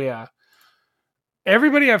area.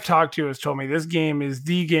 Everybody I've talked to has told me this game is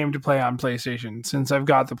the game to play on PlayStation. Since I've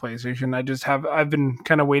got the PlayStation, I've been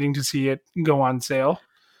kind of waiting to see it go on sale.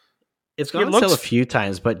 It's gone on sale a few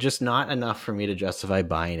times, but just not enough for me to justify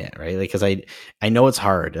buying it, right? Like, because I know it's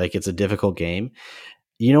hard. Like, it's a difficult game.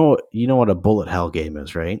 You know what a bullet hell game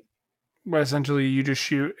is, right? Well, essentially, you just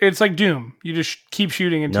shoot. It's like Doom. You just keep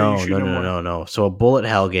shooting until you shoot No. So a bullet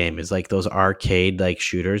hell game is like those arcade like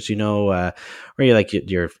shooters, where you like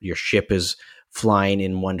your ship is flying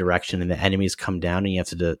in one direction and the enemies come down and you have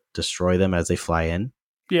to destroy them as they fly in.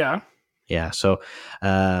 Yeah. Yeah. So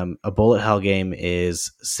a bullet hell game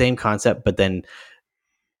is same concept, but then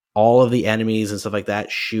all of the enemies and stuff like that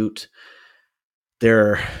shoot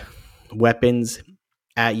their weapons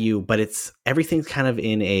at you, but everything's kind of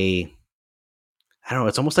in a, I don't know,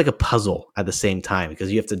 it's almost like a puzzle at the same time because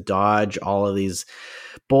you have to dodge all of these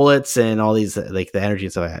bullets and all these like the energy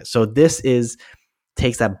and stuff like that. So this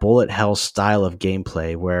takes that bullet hell style of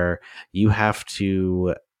gameplay where you have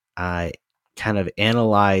to kind of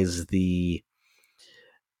analyze the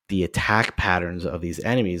attack patterns of these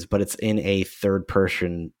enemies, but it's in a third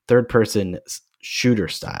person shooter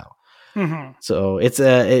style. Mm-hmm. So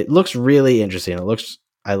it looks really interesting.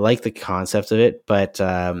 I like the concept of it, but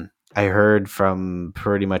I heard from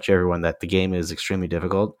pretty much everyone that the game is extremely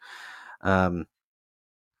difficult. And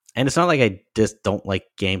it's not like I just don't like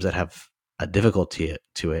games that have a difficulty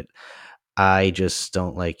to it. I just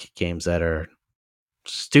don't like games that are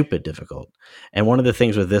stupid difficult. And one of the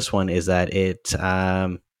things with this one is that it,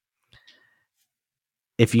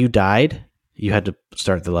 if you died, you had to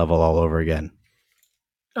start the level all over again.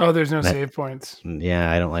 Oh, there's no save points. Yeah,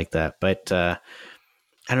 I don't like that. But I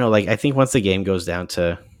don't know. Like, I think once the game goes down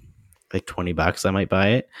to like $20, I might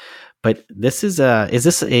buy it. But this is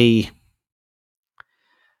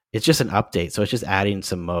it's just an update, so it's just adding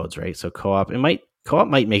some modes, right? So co-op might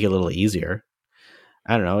make it a little easier.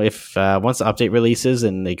 I don't know if once the update releases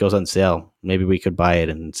and it goes on sale, maybe we could buy it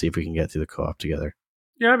and see if we can get through the co-op together.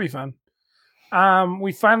 Yeah, that'd be fun.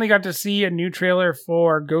 We finally got to see a new trailer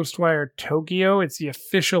for Ghostwire Tokyo. It's the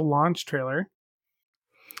official launch trailer.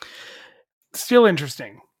 Still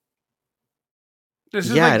interesting. This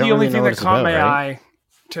is like the only thing that caught my eye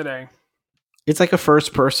today. It's like a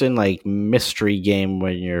first-person like mystery game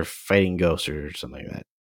when you're fighting ghosts or something like that.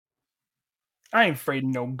 I ain't afraid of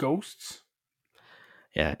no ghosts.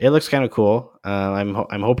 Yeah, it looks kind of cool. I'm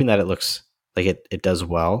hoping that it looks like it does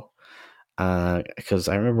well. Because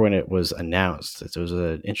I remember when it was announced, it was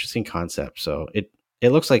an interesting concept. So it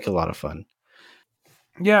looks like a lot of fun.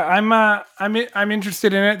 Yeah, I'm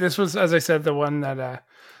interested in it. This was, as I said, the one that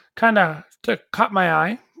kind of caught my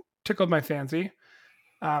eye, tickled my fancy.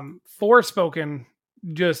 Forspoken,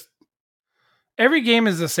 just every game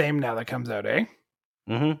is the same now that comes out, eh?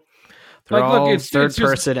 Mm-hmm. They're Like, look, all it's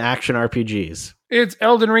third-person action RPGs. It's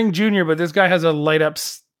Elden Ring Junior, but this guy has a light up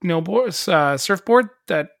surfboard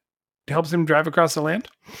that helps him drive across the land.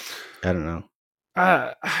 I don't know.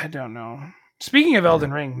 I don't know. Speaking of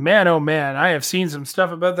Elden Ring, man, oh man, I have seen some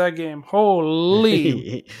stuff about that game.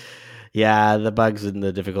 Holy. Yeah, the bugs and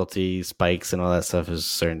the difficulty spikes and all that stuff is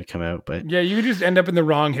starting to come out. But yeah, you could just end up in the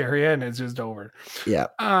wrong area and it's just over. Yeah.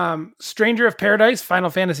 Stranger of Paradise, Final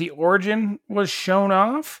Fantasy Origin was shown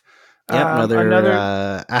off. Yep,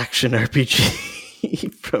 another action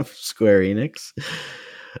RPG from Square Enix.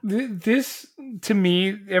 This, to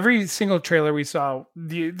me, every single trailer we saw,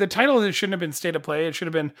 the title of it shouldn't have been State of Play. It should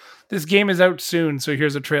have been, this game is out soon, so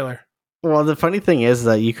here's a trailer. Well, the funny thing is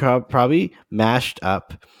that you probably mashed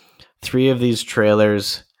up 3 of these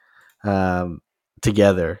trailers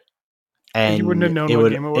together, and you wouldn't have known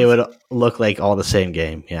what game it was. It would look like all the same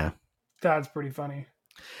game. Yeah, that's pretty funny.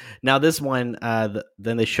 Now this one,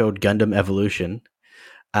 then they showed Gundam Evolution,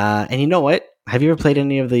 and you know what? Have you ever played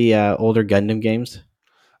any of the older Gundam games?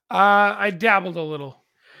 I dabbled a little.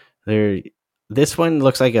 This one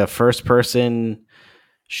looks like a first-person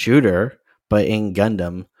shooter, but in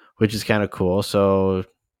Gundam, which is kind of cool. So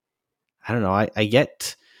I don't know. I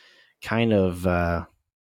get kind of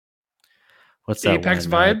what's that? Apex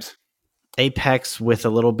vibes. Apex with a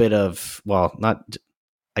little bit of, well, not.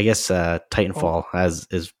 I guess Titanfall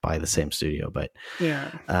is by the same studio, but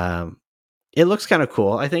yeah, it looks kind of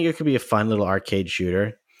cool. I think it could be a fun little arcade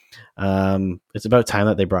shooter. It's about time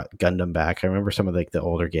that they brought Gundam back. I remember some of the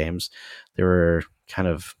older games. They were kind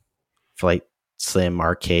of Flight Sim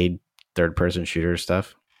arcade third-person shooter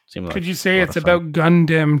stuff. Could you say it's about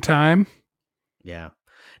Gundam time? Yeah.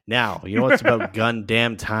 Now, you know what's about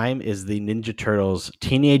Gundam time is the Ninja Turtles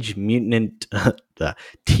Teenage Mutant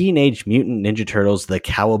Ninja Turtles the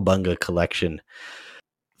Cowabunga collection.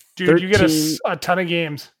 Dude, you get a ton of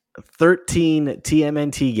games. 13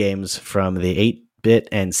 TMNT games from the 8-bit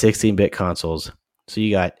and 16-bit consoles. So you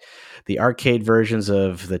got the arcade versions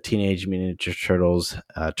of the Teenage Mutant Ninja Turtles,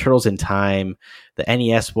 Turtles in Time, the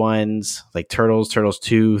NES ones like Turtles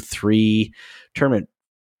 2, 3, Tournament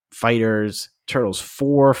Fighters, Turtles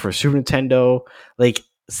 4 for Super Nintendo, like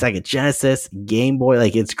Sega Genesis, Game Boy.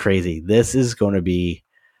 Like, it's crazy. This is going to be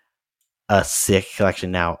a sick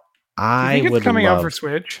collection. Now, I think it's coming out for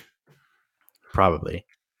Switch. Probably.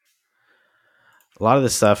 A lot of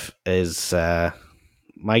this stuff is,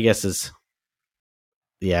 my guess is,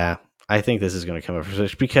 yeah, I think this is going to come out for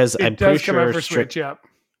Switch because I'm pretty sure Switch, yeah.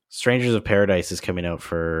 Strangers of Paradise is coming out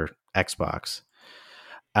for Xbox.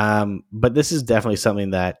 But this is definitely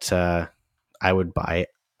something that I would buy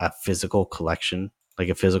a physical collection, like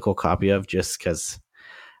a physical copy of, just because,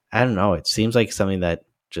 I don't know, it seems like something that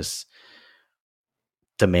just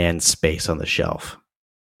demands space on the shelf.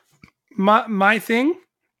 My thing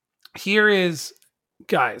here is,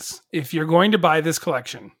 guys, if you're going to buy this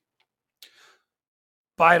collection,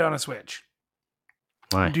 buy it on a Switch.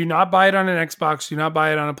 Why? Do not buy it on an Xbox. Do not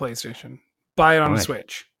buy it on a PlayStation. Buy it on a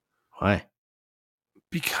Switch. Why?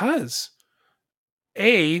 Because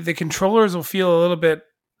the controllers will feel a little bit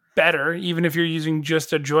better, even if you're using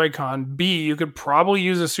just a Joy-Con. B, you could probably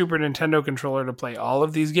use a Super Nintendo controller to play all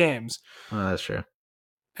of these games. Oh, that's true.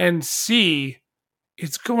 And C,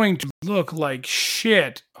 it's going to look like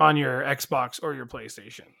shit on your Xbox or your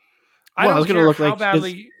PlayStation. It's going to look like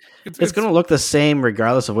badly, it's going to look the same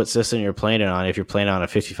regardless of what system you're playing it on. If you're playing on a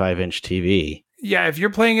 55-inch TV, yeah, if you're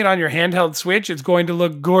playing it on your handheld Switch, it's going to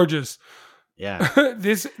look gorgeous. Yeah,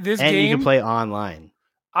 this and game you can play online.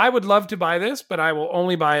 I would love to buy this, but I will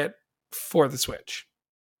only buy it for the Switch.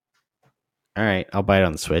 All right, I'll buy it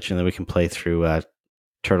on the Switch, and then we can play through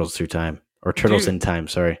Turtles Through Time or Turtles in Time.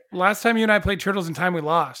 Sorry. Last time you and I played Turtles in Time, we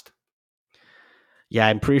lost. Yeah,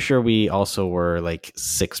 I'm pretty sure we also were like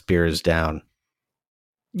 6 beers down.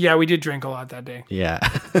 Yeah, we did drink a lot that day. Yeah.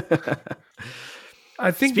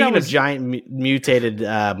 I think Speaking of giant mutated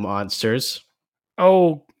monsters.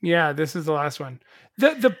 Oh, yeah, this is the last one.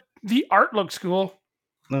 The art looks cool.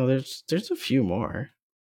 No, there's a few more.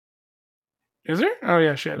 Is there? Oh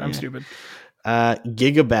yeah, shit. I'm stupid.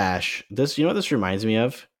 Gigabash. This, you know what this reminds me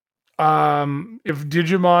of? If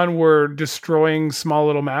Digimon were destroying small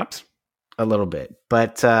little maps. A little bit.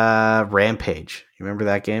 But Rampage. You remember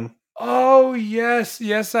that game? Oh,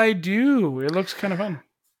 yes, I do. It looks kind of fun.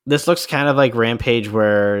 This looks kind of like Rampage,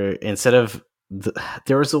 where instead of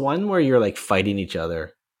there was the one where you're like fighting each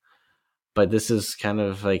other, but this is kind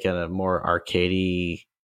of like a more arcadey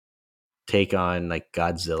take on like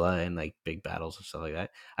Godzilla and like big battles and stuff like that.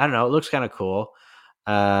 I don't know. It looks kind of cool.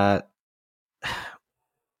 I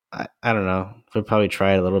don't know. We'll probably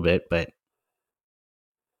try it a little bit, but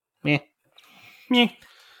meh.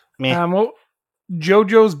 Well,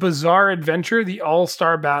 JoJo's Bizarre Adventure: The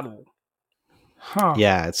All-Star Battle. Huh.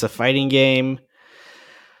 Yeah, it's a fighting game.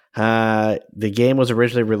 The game was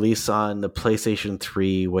originally released on the PlayStation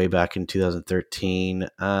 3 way back in 2013,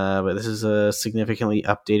 but this is a significantly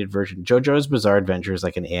updated version. JoJo's Bizarre Adventure is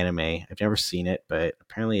like an anime. I've never seen it, but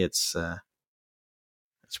apparently it's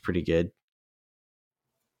pretty good.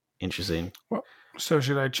 Interesting. Well, so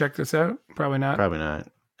should I check this out? Probably not. Probably not.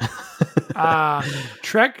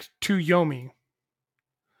 Trek to Yomi.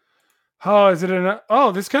 Oh, is it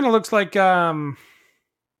this kind of looks like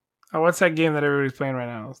what's that game that everybody's playing right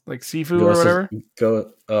now? Like Sifu or whatever?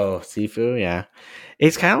 Sifu, yeah.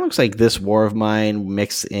 It kind of looks like this War of Mine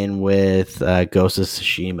mixed in with Ghost of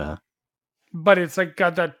Tsushima. But it's like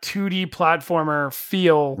got that 2D platformer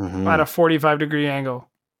feel at a 45-degree angle.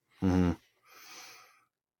 Mm-hmm.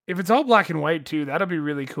 If it's all black and white too, that'll be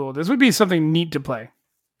really cool. This would be something neat to play.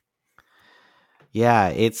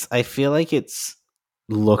 Yeah, I feel like it's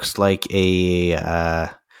looks like a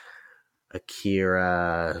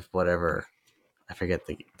Akira whatever. I forget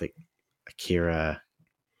the Akira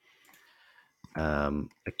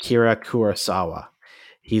Akira Kurosawa.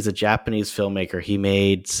 He's a Japanese filmmaker. He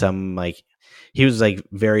made he was like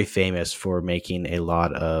very famous for making a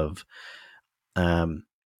lot of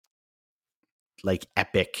like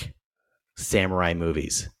epic samurai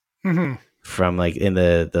movies. Mm-hmm. From like in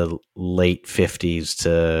the late 50s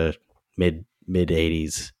to mid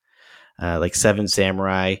 80s. Like Seven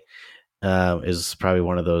Samurai is probably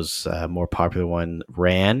one of those more popular one.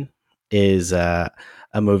 Ran is a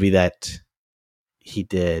movie that he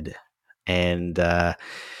did, and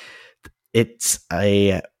it's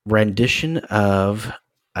a rendition of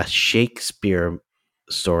a Shakespeare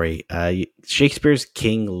story, Shakespeare's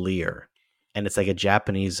King Lear, and it's like a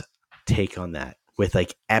Japanese take on that with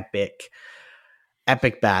like epic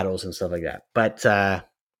battles and stuff like that. But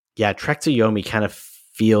yeah, Trek to Yomi kind of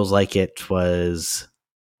feels like it was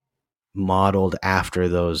modeled after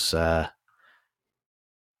those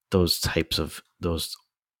types of those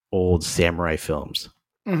old samurai films.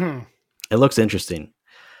 Mm-hmm. It looks interesting,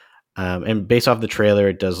 and based off the trailer,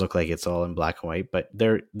 it does look like it's all in black and white. But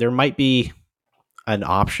there might be an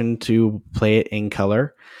option to play it in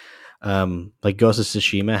color, like Ghost of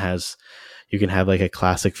Tsushima has. You can have like a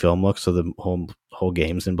classic film look, so the whole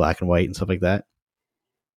game's in black and white and stuff like that.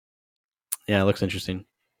 Yeah, it looks interesting.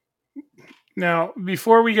 Now,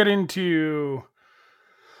 before we get into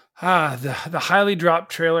the highly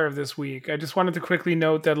dropped trailer of this week, I just wanted to quickly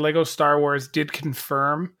note that Lego Star Wars did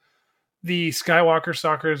confirm the Skywalker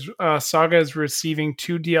saga is receiving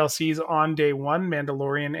 2 DLCs on day one,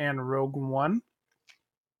 Mandalorian and Rogue One.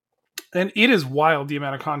 And it is wild the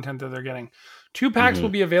amount of content that they're getting. 2 packs will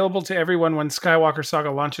be available to everyone when Skywalker Saga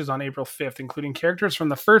launches on April 5th, including characters from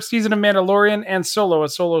the first season of Mandalorian and Solo, a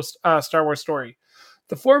solo Star Wars story.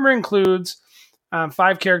 The former includes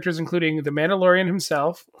 5 characters, including the Mandalorian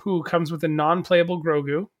himself, who comes with a non-playable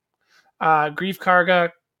Grogu, Grief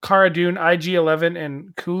Karga, Cara Dune, IG-11,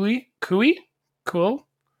 and Quill.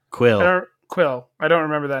 I don't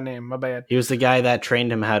remember that name. My bad. He was the guy that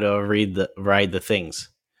trained him how to ride the things.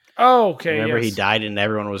 Oh, okay. Remember, he died and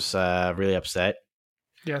everyone was really upset.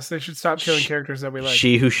 Yes, they should stop killing characters that we like.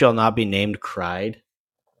 She who shall not be named cried.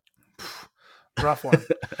 Rough one.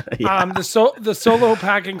 Yeah. The solo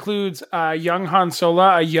pack includes young Han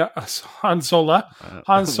Solo. Han Solo.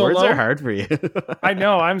 Words are hard for you. I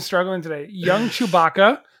know. I'm struggling today. Young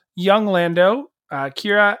Chewbacca, young Lando,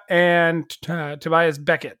 Kira, and Tobias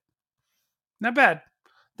Beckett. Not bad.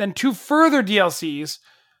 Then 2 further DLCs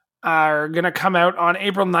are going to come out on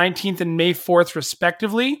April 19th and May 4th,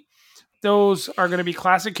 respectively. Those are going to be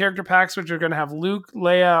classic character packs, which are going to have Luke,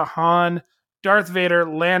 Leia, Han, Darth Vader,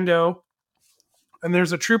 Lando. And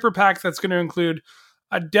there's a trooper pack that's going to include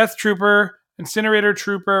a Death Trooper, Incinerator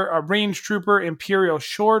Trooper, a Range Trooper, Imperial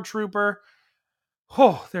Shore Trooper.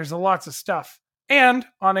 Oh, there's lots of stuff. And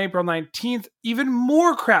on April 19th, even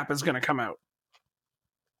more crap is going to come out.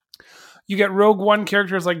 You get Rogue One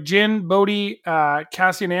characters like Jin, Bodhi,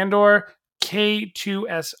 Cassian Andor,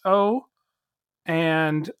 K2SO.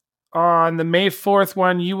 And on the May 4th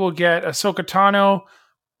one, you will get Ahsoka Tano,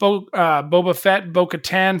 Boba Fett,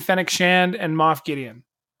 Bo-Katan, Fennec Shand, and Moff Gideon.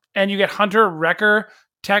 And you get Hunter, Wrecker,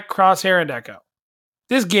 Tech, Crosshair, and Echo.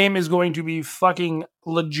 This game is going to be fucking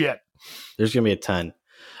legit. There's going to be a ton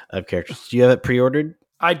of characters. Do you have it pre-ordered?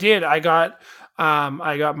 I did. I got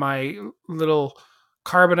my little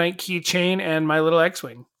Carbonite keychain and my little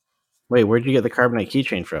X-Wing. Wait, where'd you get the Carbonite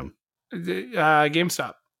keychain from?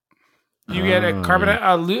 GameStop. You get a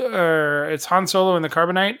Carbonite, it's Han Solo and the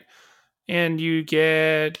Carbonite, and you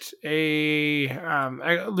get a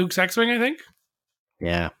Luke's X-Wing, I think.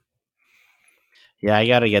 Yeah. Yeah, I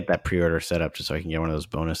got to get that pre-order set up just so I can get one of those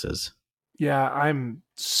bonuses. Yeah, I'm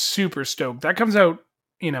super stoked. That comes out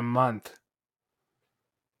in a month.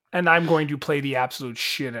 And I'm going to play the absolute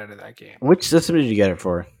shit out of that game. Which system did you get it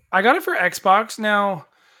for? I got it for Xbox. Now,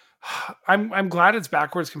 I'm glad it's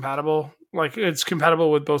backwards compatible. Like, it's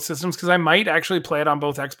compatible with both systems, because I might actually play it on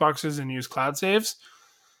both Xboxes and use cloud saves.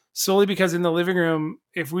 Solely because in the living room,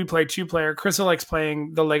 if we play 2-player, Krista likes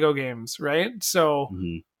playing the Lego games, right? So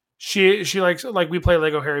she likes, like, we play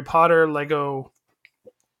Lego Harry Potter, Lego,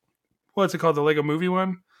 what's it called? The Lego movie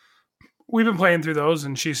one. We've been playing through those,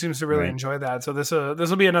 and she seems to really enjoy that. So this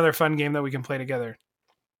will be another fun game that we can play together.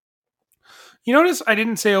 You notice I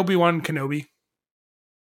didn't say Obi-Wan Kenobi.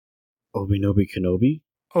 Obi-Nobi Kenobi?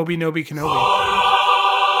 Obi-Nobi Kenobi.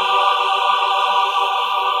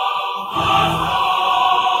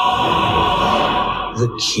 The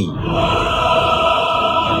key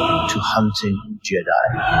to hunting Jedi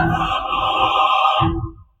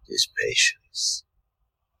is patience.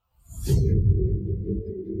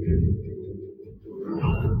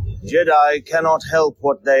 Jedi cannot help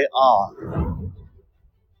what they are.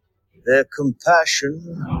 Their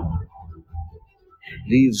compassion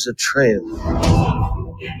leaves a trail.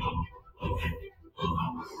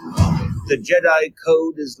 The Jedi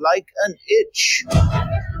Code is like an itch.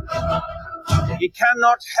 He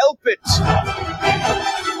cannot help it.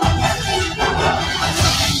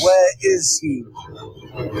 Where is he?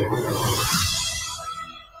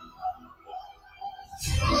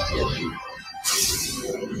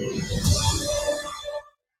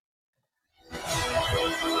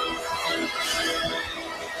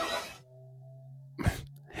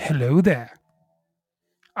 Hello there.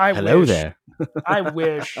 Hello there. I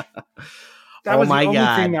wish. That was the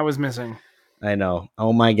only thing that was missing. I know.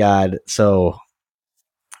 Oh my God. So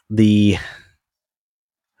the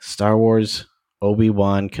Star Wars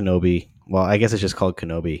Obi-Wan Kenobi, well, I guess it's just called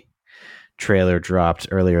Kenobi, trailer dropped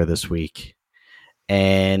earlier this week,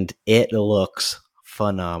 and it looks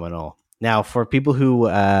phenomenal. Now, for people who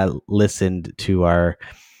listened to our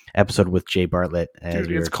episode with Jay Bartlett,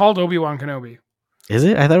 it's called Obi-Wan Kenobi. Is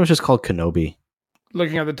it? I thought it was just called Kenobi.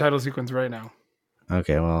 Looking at the title sequence right now.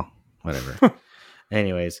 Okay, well, whatever.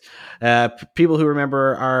 Anyways, people who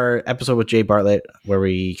remember our episode with Jay Bartlett, where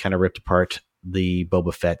we kind of ripped apart the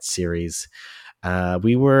Boba Fett series,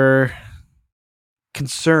 we were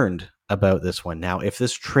concerned about this one. Now, if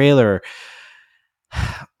this trailer,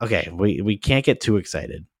 okay, we can't get too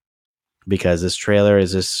excited, because this trailer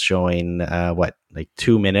is just showing like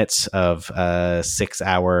 2 minutes of a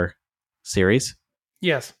 6-hour series.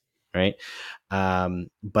 Yes. Right.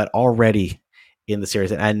 But already in the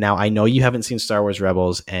series, and now I know you haven't seen Star Wars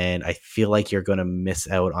Rebels, and I feel like you're going to miss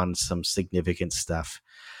out on some significant stuff.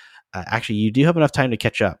 Actually, you do have enough time to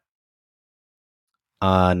catch up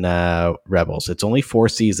on Rebels. It's only 4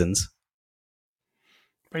 seasons.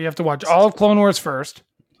 But you have to watch all of Clone Wars first.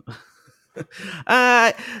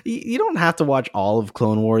 You don't have to watch all of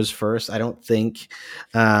Clone Wars first. I don't think.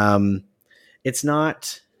 It's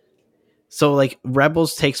not. So, like,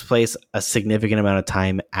 Rebels takes place a significant amount of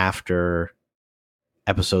time after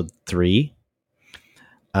Episode 3.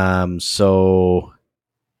 So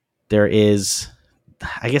there is,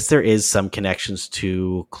 I guess there is some connections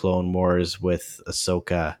to Clone Wars with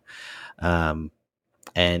Ahsoka, and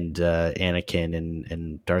Anakin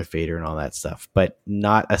and Darth Vader and all that stuff, but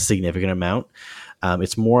not a significant amount.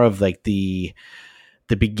 It's more of like the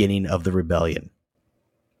beginning of the rebellion.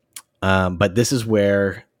 But this is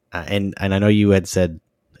where, and I know you had said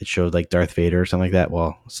it showed like Darth Vader or something like that.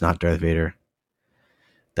 Well, it's not Darth Vader.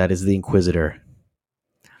 That is the Inquisitor.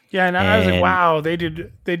 Yeah, and I was like, wow, they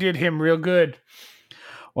did him real good.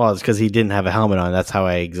 Well, it's because he didn't have a helmet on. That's how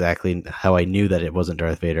I knew that it wasn't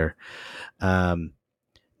Darth Vader.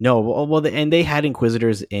 No, well, and they had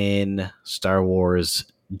Inquisitors in Star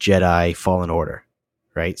Wars Jedi Fallen Order,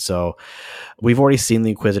 right? So we've already seen the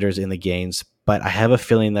Inquisitors in the games, but I have a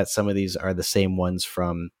feeling that some of these are the same ones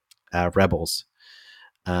from Rebels.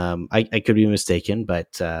 I could be mistaken,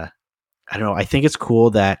 but I don't know. I think it's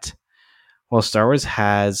cool that, well, Star Wars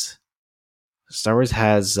has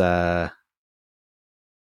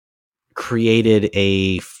created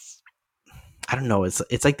I don't know.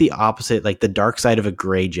 It's like the opposite, like the dark side of a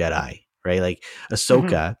gray Jedi, right? Like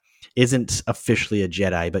Ahsoka isn't officially a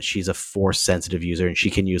Jedi, but she's a Force sensitive user and she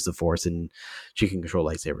can use the Force and she can control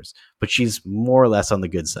lightsabers. But she's more or less on the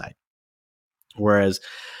good side. Whereas,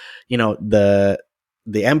 the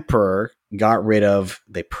Emperor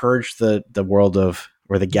they purged the world of,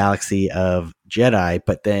 or the galaxy of Jedi,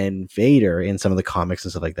 but then Vader in some of the comics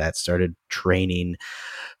and stuff like that started training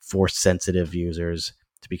Force sensitive users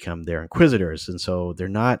to become their Inquisitors. And so they're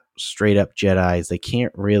not straight up Jedis. They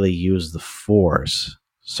can't really use the Force,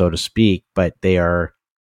 so to speak, but they are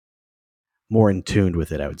more in tune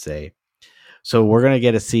with it, I would say. So we're going to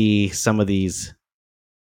get to see some of these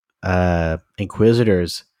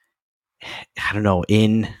Inquisitors, I don't know,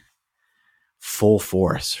 in full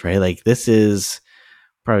force, right? Like this is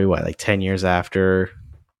probably like 10 years after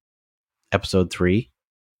episode 3.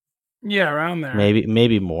 Yeah, around there.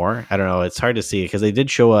 Maybe more. I don't know. It's hard to see because they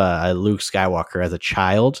did show a Luke Skywalker as a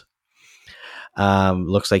child.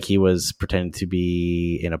 Looks like he was pretending to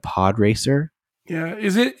be in a pod racer. Yeah.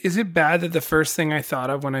 Is it bad that the first thing I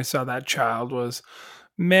thought of when I saw that child was,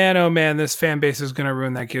 man, oh man, this fan base is going to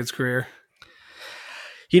ruin that kid's career?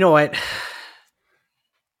 You know what?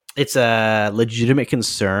 It's a legitimate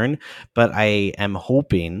concern, but I am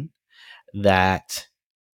hoping that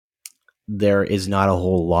there is not a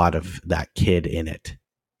whole lot of that kid in it.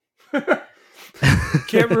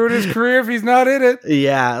 Can't ruin his career if he's not in it.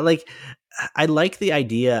 Yeah, like I like the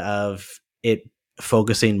idea of it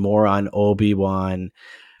focusing more on Obi-Wan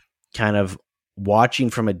kind of watching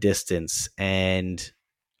from a distance, and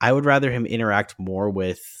I would rather him interact more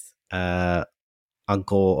with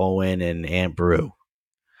Uncle Owen and Aunt Beru,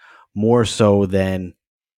 more so than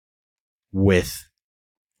with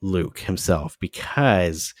Luke himself,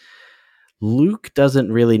 because Luke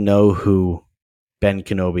doesn't really know who Ben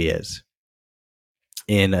Kenobi is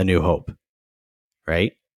in A New Hope,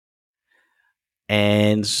 right?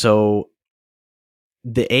 And so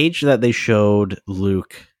the age that they showed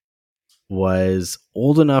Luke was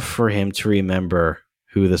old enough for him to remember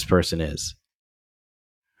who this person is,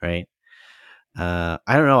 right? I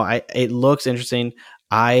don't know. It looks interesting.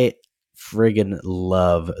 I friggin'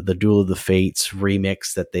 love the Duel of the Fates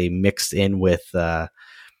remix that they mixed in with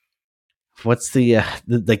what's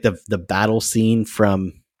the battle scene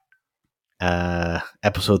from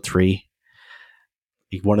episode 3,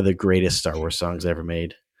 one of the greatest Star Wars songs ever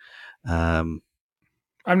made. I'm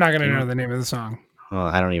not gonna know the name of the song. Well,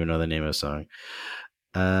 I don't even know the name of the song.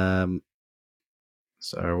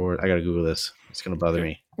 Star Wars. I gotta Google this. It's gonna bother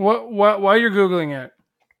me. What? While you're Googling it,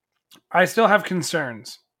 I still have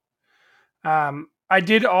concerns. I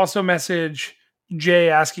did also message Jay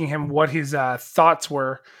asking him what his thoughts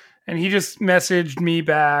were, and he just messaged me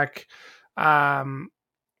back.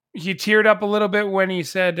 He teared up a little bit when he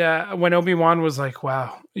said when Obi-Wan was like,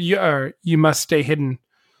 "Wow, you must stay hidden."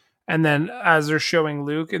 And then as they're showing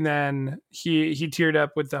Luke, and then he teared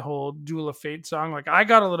up with the whole Duel of Fate song. Like I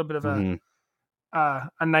got a little bit of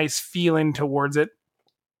a nice feeling towards it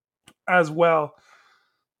as well.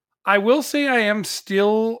 I will say I am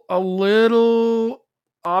still a little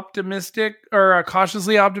optimistic, or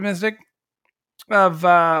cautiously optimistic, of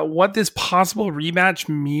what this possible rematch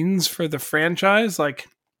means for the franchise. Like,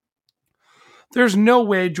 there's no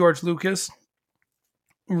way George Lucas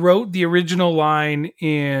wrote the original line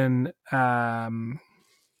in Return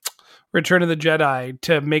of the Jedi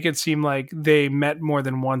to make it seem like they met more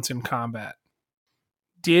than once in combat.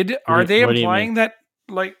 Are they implying that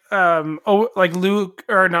like Luke,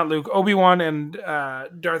 or not Luke, Obi-Wan and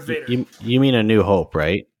Darth Vader? You mean A New Hope,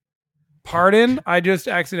 right? Pardon? I just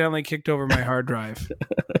accidentally kicked over my hard drive.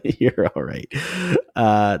 You're all right.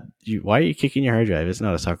 Why are you kicking your hard drive? It's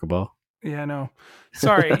not a soccer ball. Yeah, no.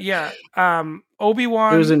 Sorry. Yeah.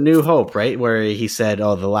 Obi-Wan. It was A New Hope, right? Where he said,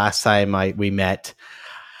 "Oh, the last time we met,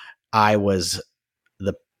 I was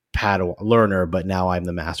the Padawan learner, but now I'm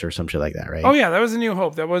the master," or some shit like that, right? Oh yeah, that was A New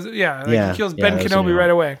Hope. That was He kills Ben Kenobi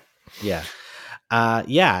right away. Yeah.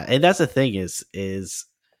 Yeah, and that's the thing is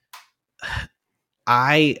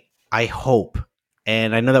I hope,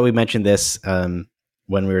 and I know that we mentioned this when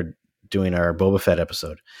we were doing our Boba Fett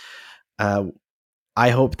episode. I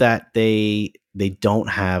hope that they don't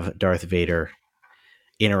have Darth Vader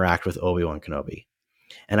interact with Obi-Wan Kenobi.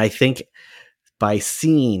 And I think by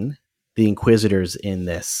seeing the Inquisitors in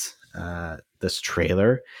this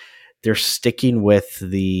trailer, they're sticking with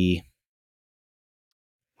the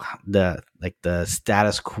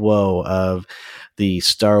status quo of the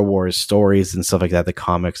Star Wars stories and stuff like that, the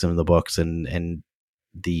comics and the books and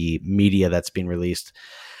the media that's been released,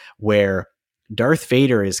 where Darth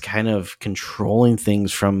Vader is kind of controlling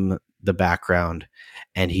things from the background,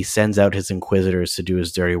 and he sends out his Inquisitors to do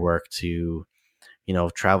his dirty work, to, you know,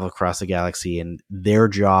 travel across the galaxy, and their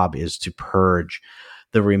job is to purge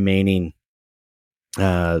the remaining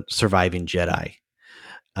surviving Jedi.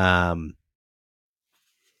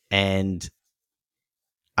 And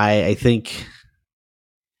I think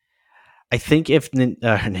if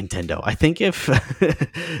Nintendo, I think if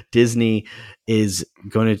Disney is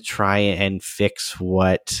going to try and fix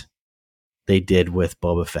what they did with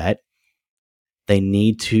Boba Fett, they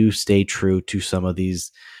need to stay true to some of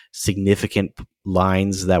these significant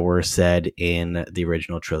lines that were said in the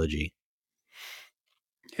original trilogy.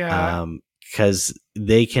 Yeah. Because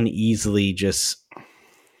they can easily just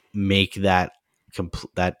make that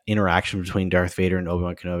that interaction between Darth Vader and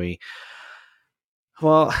Obi-Wan Kenobi.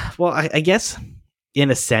 Well, I guess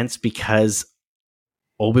in a sense, because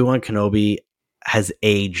Obi-Wan Kenobi has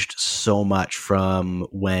aged so much from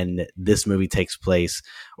when this movie takes place,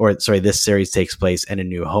 or sorry, this series takes place, and A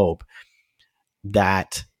New Hope,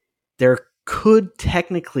 that there could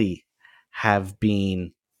technically have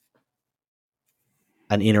been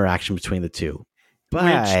an interaction between the two.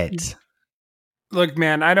 But look,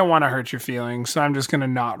 man, I don't want to hurt your feelings, so I'm just going to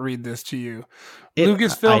not read this to you.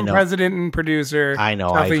 Lucasfilm president and producer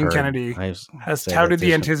Kathleen Kennedy has touted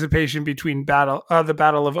the anticipation between the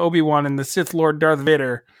battle of Obi-Wan and the Sith Lord Darth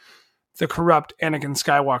Vader, the corrupt Anakin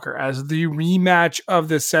Skywalker, as the rematch of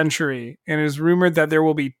the century, and it is rumored that there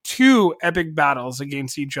will be 2 epic battles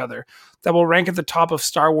against each other that will rank at the top of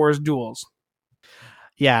Star Wars duels.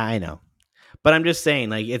 Yeah, I know, but I'm just saying,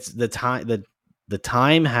 like, it's the time the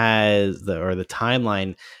time has the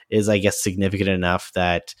timeline is, I guess, significant enough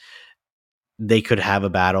that they could have a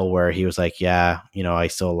battle where he was like, yeah, you know, I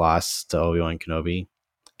still lost to Obi-Wan Kenobi,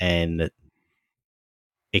 and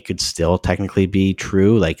it could still technically be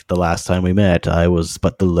true. Like, the last time we met, I was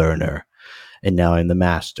but the learner, and now I'm the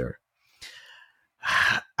master.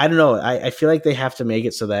 I don't know. I feel like they have to make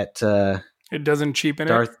it so that it doesn't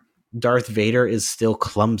cheapen Darth Vader is still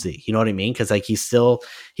clumsy. You know what I mean? Because, like, he's still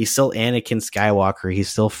Anakin Skywalker. He's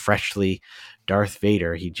still freshly Darth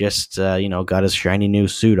Vader. He just got his shiny new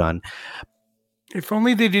suit on. If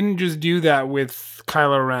only they didn't just do that with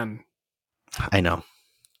Kylo Ren. I know.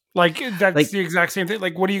 Like, that's the exact same thing.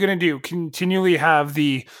 Like, what are you going to do? Continually have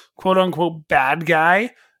the quote-unquote bad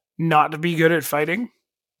guy not be good at fighting?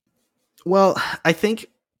 Well, I think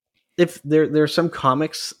if there are some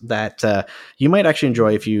comics that you might actually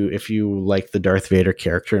enjoy if you like the Darth Vader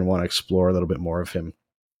character and want to explore a little bit more of him.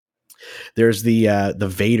 There's the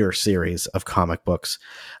Vader series of comic books.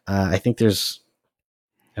 I think there's,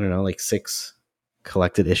 I don't know, like 6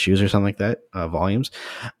 collected issues or something like that, volumes.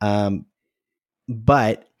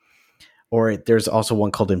 But there's also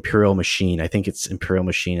one called Imperial Machine. I think it's Imperial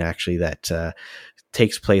Machine, actually, that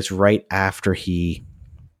takes place right after he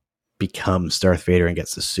becomes Darth Vader and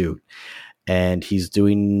gets the suit. And he's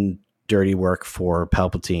doing dirty work for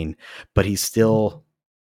Palpatine, but he's still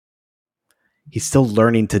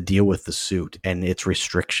learning to deal with the suit and its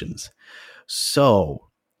restrictions. So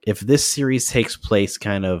if this series takes place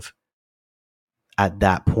kind of at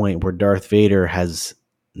that point where Darth Vader has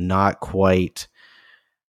not quite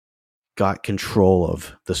got control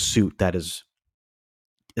of the suit that is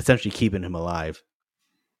essentially keeping him alive,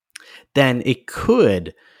 then it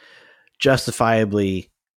could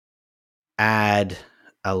justifiably add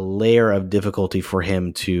a layer of difficulty for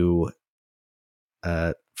him to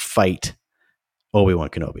fight Obi-Wan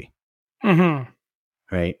Kenobi. Mm-hmm.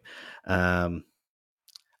 Right? I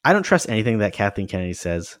don't trust anything that Kathleen Kennedy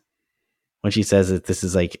says when she says that this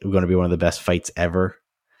is like going to be one of the best fights ever.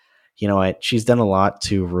 You know what? She's done a lot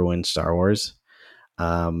to ruin Star Wars.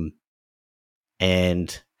 And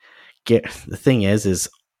the thing is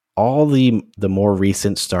all the more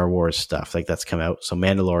recent Star Wars stuff, like, that's come out. So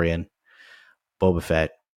Mandalorian, Boba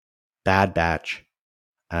Fett, Bad Batch,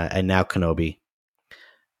 and now Kenobi.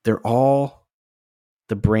 They're all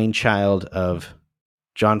the brainchild of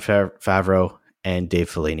Jon Favreau and Dave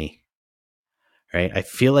Filoni. Right? I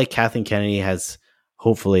feel like Kathleen Kennedy has,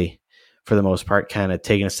 hopefully, for the most part, kind of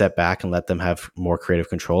taken a step back and let them have more creative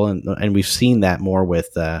control. And we've seen that more with,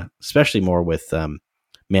 especially more with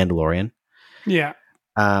Mandalorian. Yeah.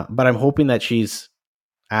 But I'm hoping that she's,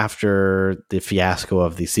 after the fiasco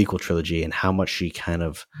of the sequel trilogy and how much she kind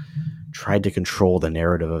of tried to control the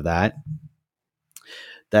narrative of that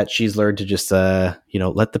she's learned to just, let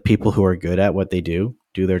the people who are good at what they do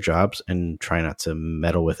their jobs and try not to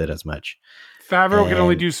meddle with it as much. Favreau can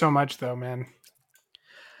only do so much, though, man.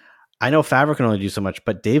 I know Favreau can only do so much,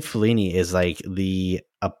 but Dave Filoni is like the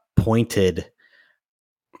appointed,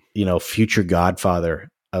 future godfather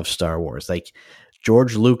of Star Wars. Like,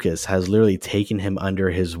 George Lucas has literally taken him under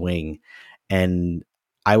his wing. And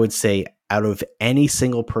I would say out of any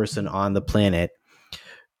single person on the planet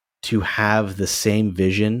to have the same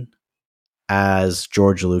vision as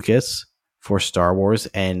George Lucas for Star Wars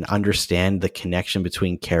and understand the connection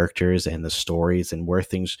between characters and the stories and where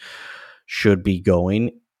things should be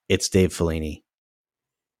going, it's Dave Filoni.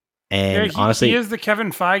 And honestly, he is the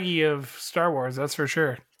Kevin Feige of Star Wars, that's for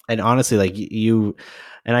sure. And honestly, like you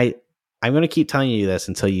and I'm going to keep telling you this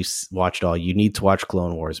until you watch it all. You need to watch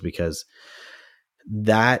Clone Wars because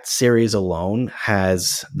that series alone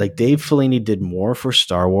has, like, Dave Filoni did more for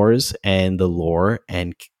Star Wars and the lore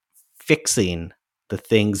and fixing the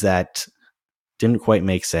things that didn't quite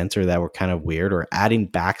make sense or that were kind of weird, or adding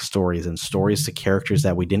backstories and stories to characters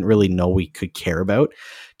that we didn't really know we could care about.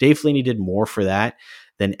 Dave Filoni did more for that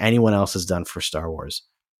than anyone else has done for Star Wars.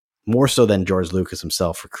 More so than George Lucas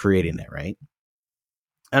himself for creating it, right?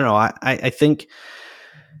 I don't know. I think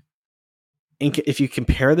if you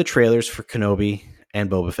compare the trailers for Kenobi and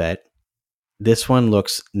Boba Fett, this one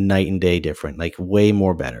looks night and day different, like way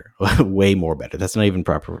more better. Way more better. That's not even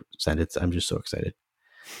proper sentence. I'm just so excited.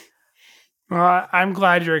 Well, I'm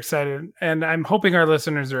glad you're excited, and I'm hoping our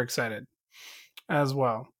listeners are excited as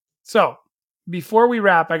well. So, before we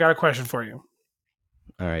wrap, I got a question for you.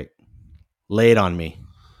 All right. Lay it on me.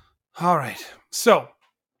 All right. So,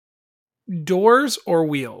 doors or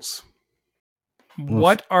wheels?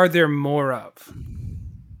 What are there more of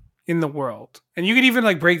in the world? And you can even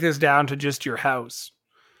like break this down to just your house.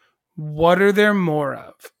 What are there more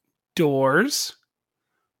of? Doors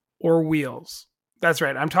or wheels? That's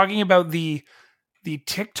right. I'm talking about the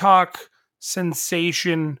TikTok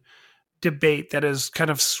sensation debate that is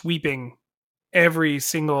kind of sweeping every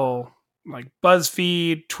single like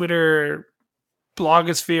BuzzFeed, Twitter,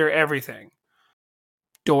 blogosphere, everything.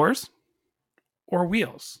 Doors or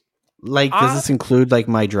wheels? Like, does this include like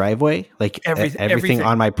my driveway? Like everything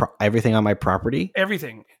on my everything on my property?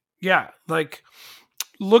 Everything. Yeah. Like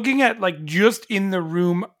looking at like just in the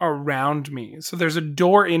room around me. So there's a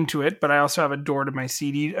door into it, but I also have a door to my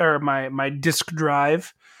CD or my disk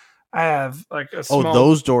drive. I have like a small... Oh,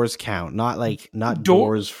 those doors count, not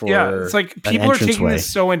doors for... Yeah, it's like people are taking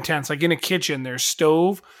this so intense. Like in a kitchen, there's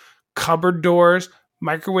stove, cupboard doors,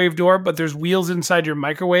 microwave door, but there's wheels inside your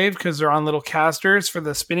microwave because they're on little casters for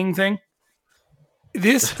the spinning thing.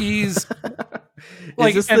 This is...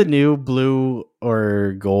 like, is this the new blue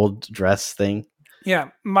or gold dress thing?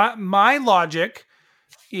 Yeah. My logic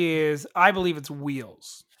is I believe it's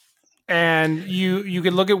wheels. And you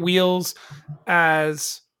can look at wheels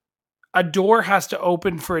as... a door has to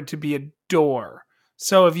open for it to be a door.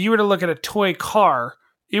 So if you were to look at a toy car,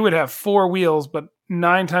 it would have 4 wheels, but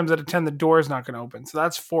 9 times out of 10, the door is not going to open. So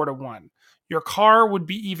that's 4-1. Your car would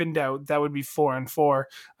be evened out. That would be 4-4.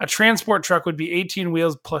 A transport truck would be 18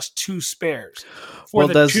 wheels plus 2 spares for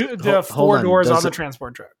the 4 doors on the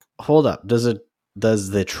transport truck. Hold up. Does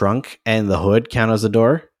the trunk and the hood count as a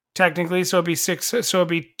door? Technically, so it'd be 6. So it'd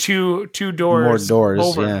be two doors. More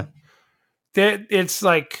doors, over. Yeah. It's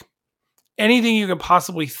like anything you could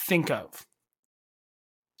possibly think of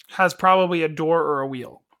has probably a door or a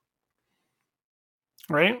wheel.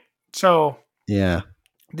 Right? So, yeah.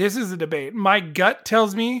 This is a debate. My gut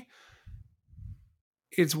tells me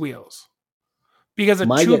it's wheels. Because a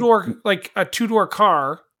two-door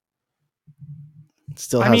car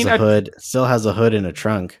still has a hood. Still has a hood and a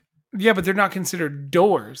trunk. Yeah, but they're not considered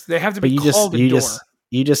doors. They have to be called a door.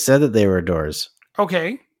 You just said that they were doors.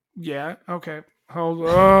 Okay. Yeah. Okay.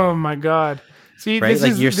 Oh my God. See, right? this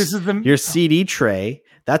is your CD tray.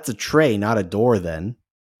 That's a tray, not a door then.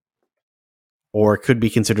 Or it could be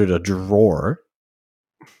considered a drawer.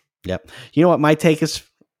 Yep. You know what my take is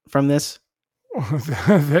from this?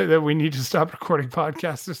 That we need to stop recording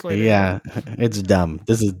podcasts this later. Yeah. It's dumb.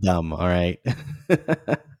 This is dumb. All right.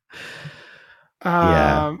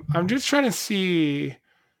 Yeah. I'm just trying to see.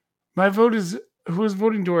 My vote is... Who's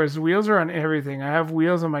voting doors? Wheels are on everything. I have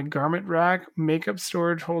wheels on my garment rack, makeup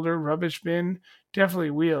storage holder, rubbish bin. Definitely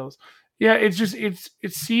wheels. Yeah, it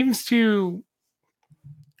seems to...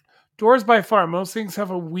 Doors by far. Most things have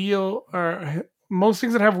a wheel, or most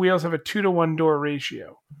things that have wheels have a 2-1 door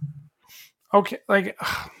ratio. Okay, like...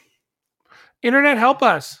 Internet, help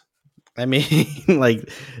us. I mean, like,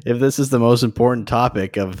 if this is the most important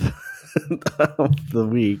topic of the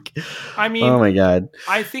week. I mean... Oh my God.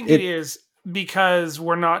 I think it is... Because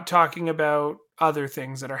we're not talking about other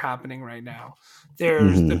things that are happening right now.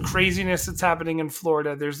 There's the craziness that's happening in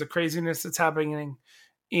Florida. There's the craziness that's happening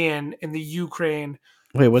in the Ukraine.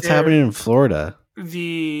 Wait, what's happening in Florida?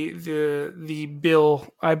 the bill.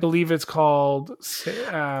 I believe it's called.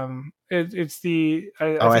 It's the.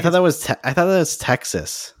 I thought that was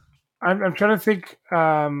Texas. I'm trying to think.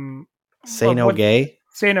 Say no gay.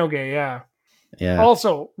 Say no gay. Yeah. Yeah.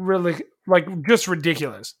 Also, really, like, just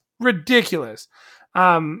ridiculous. Ridiculous.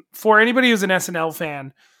 For anybody who's an SNL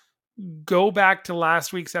fan, go back to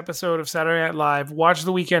last week's episode of Saturday Night Live, watch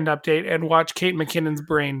the Weekend Update, and watch Kate McKinnon's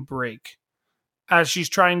brain break as she's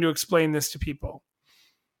trying to explain this to people.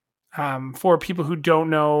 For people who don't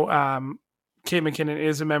know, Kate McKinnon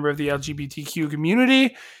is a member of the LGBTQ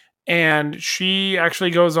community, and she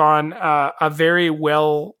actually goes on a very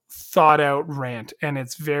well thought out rant, and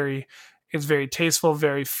it's very tasteful,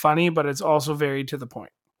 very funny, but it's also very to the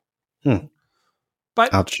point.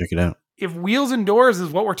 But I'll check it out. If wheels and doors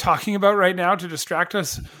is what we're talking about right now to distract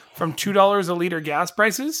us from $2 a liter gas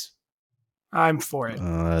prices, I'm for it.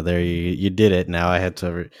 There you did it. Now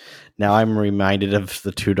now I'm reminded of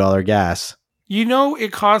the $2 gas. You know,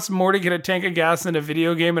 it costs more to get a tank of gas than a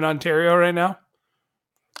video game in Ontario right now.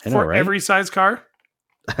 I know, for right? every size car.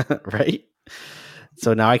 Right.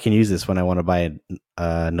 So now I can use this when I want to buy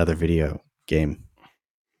another video game.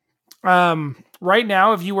 Right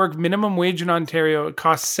now, if you work minimum wage in Ontario, it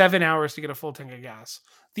costs 7 hours to get a full tank of gas.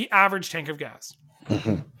 The average tank of gas.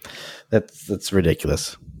 That's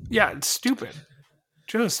ridiculous. Yeah, it's stupid.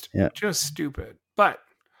 Just stupid. But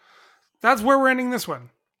that's where we're ending this one.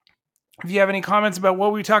 If you have any comments about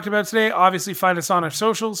what we talked about today, obviously find us on our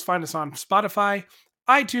socials. Find us on Spotify,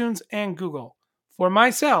 iTunes, and Google. For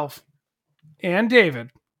myself and David.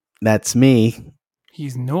 That's me.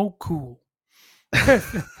 He's no cool.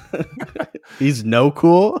 He's no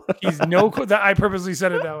cool. He's no cool. I purposely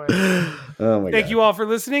said it that way. Oh my God. Thank you all for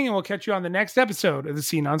listening, and we'll catch you on the next episode of the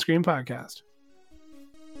Scene on Screen podcast.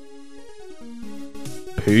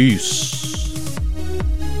 Peace.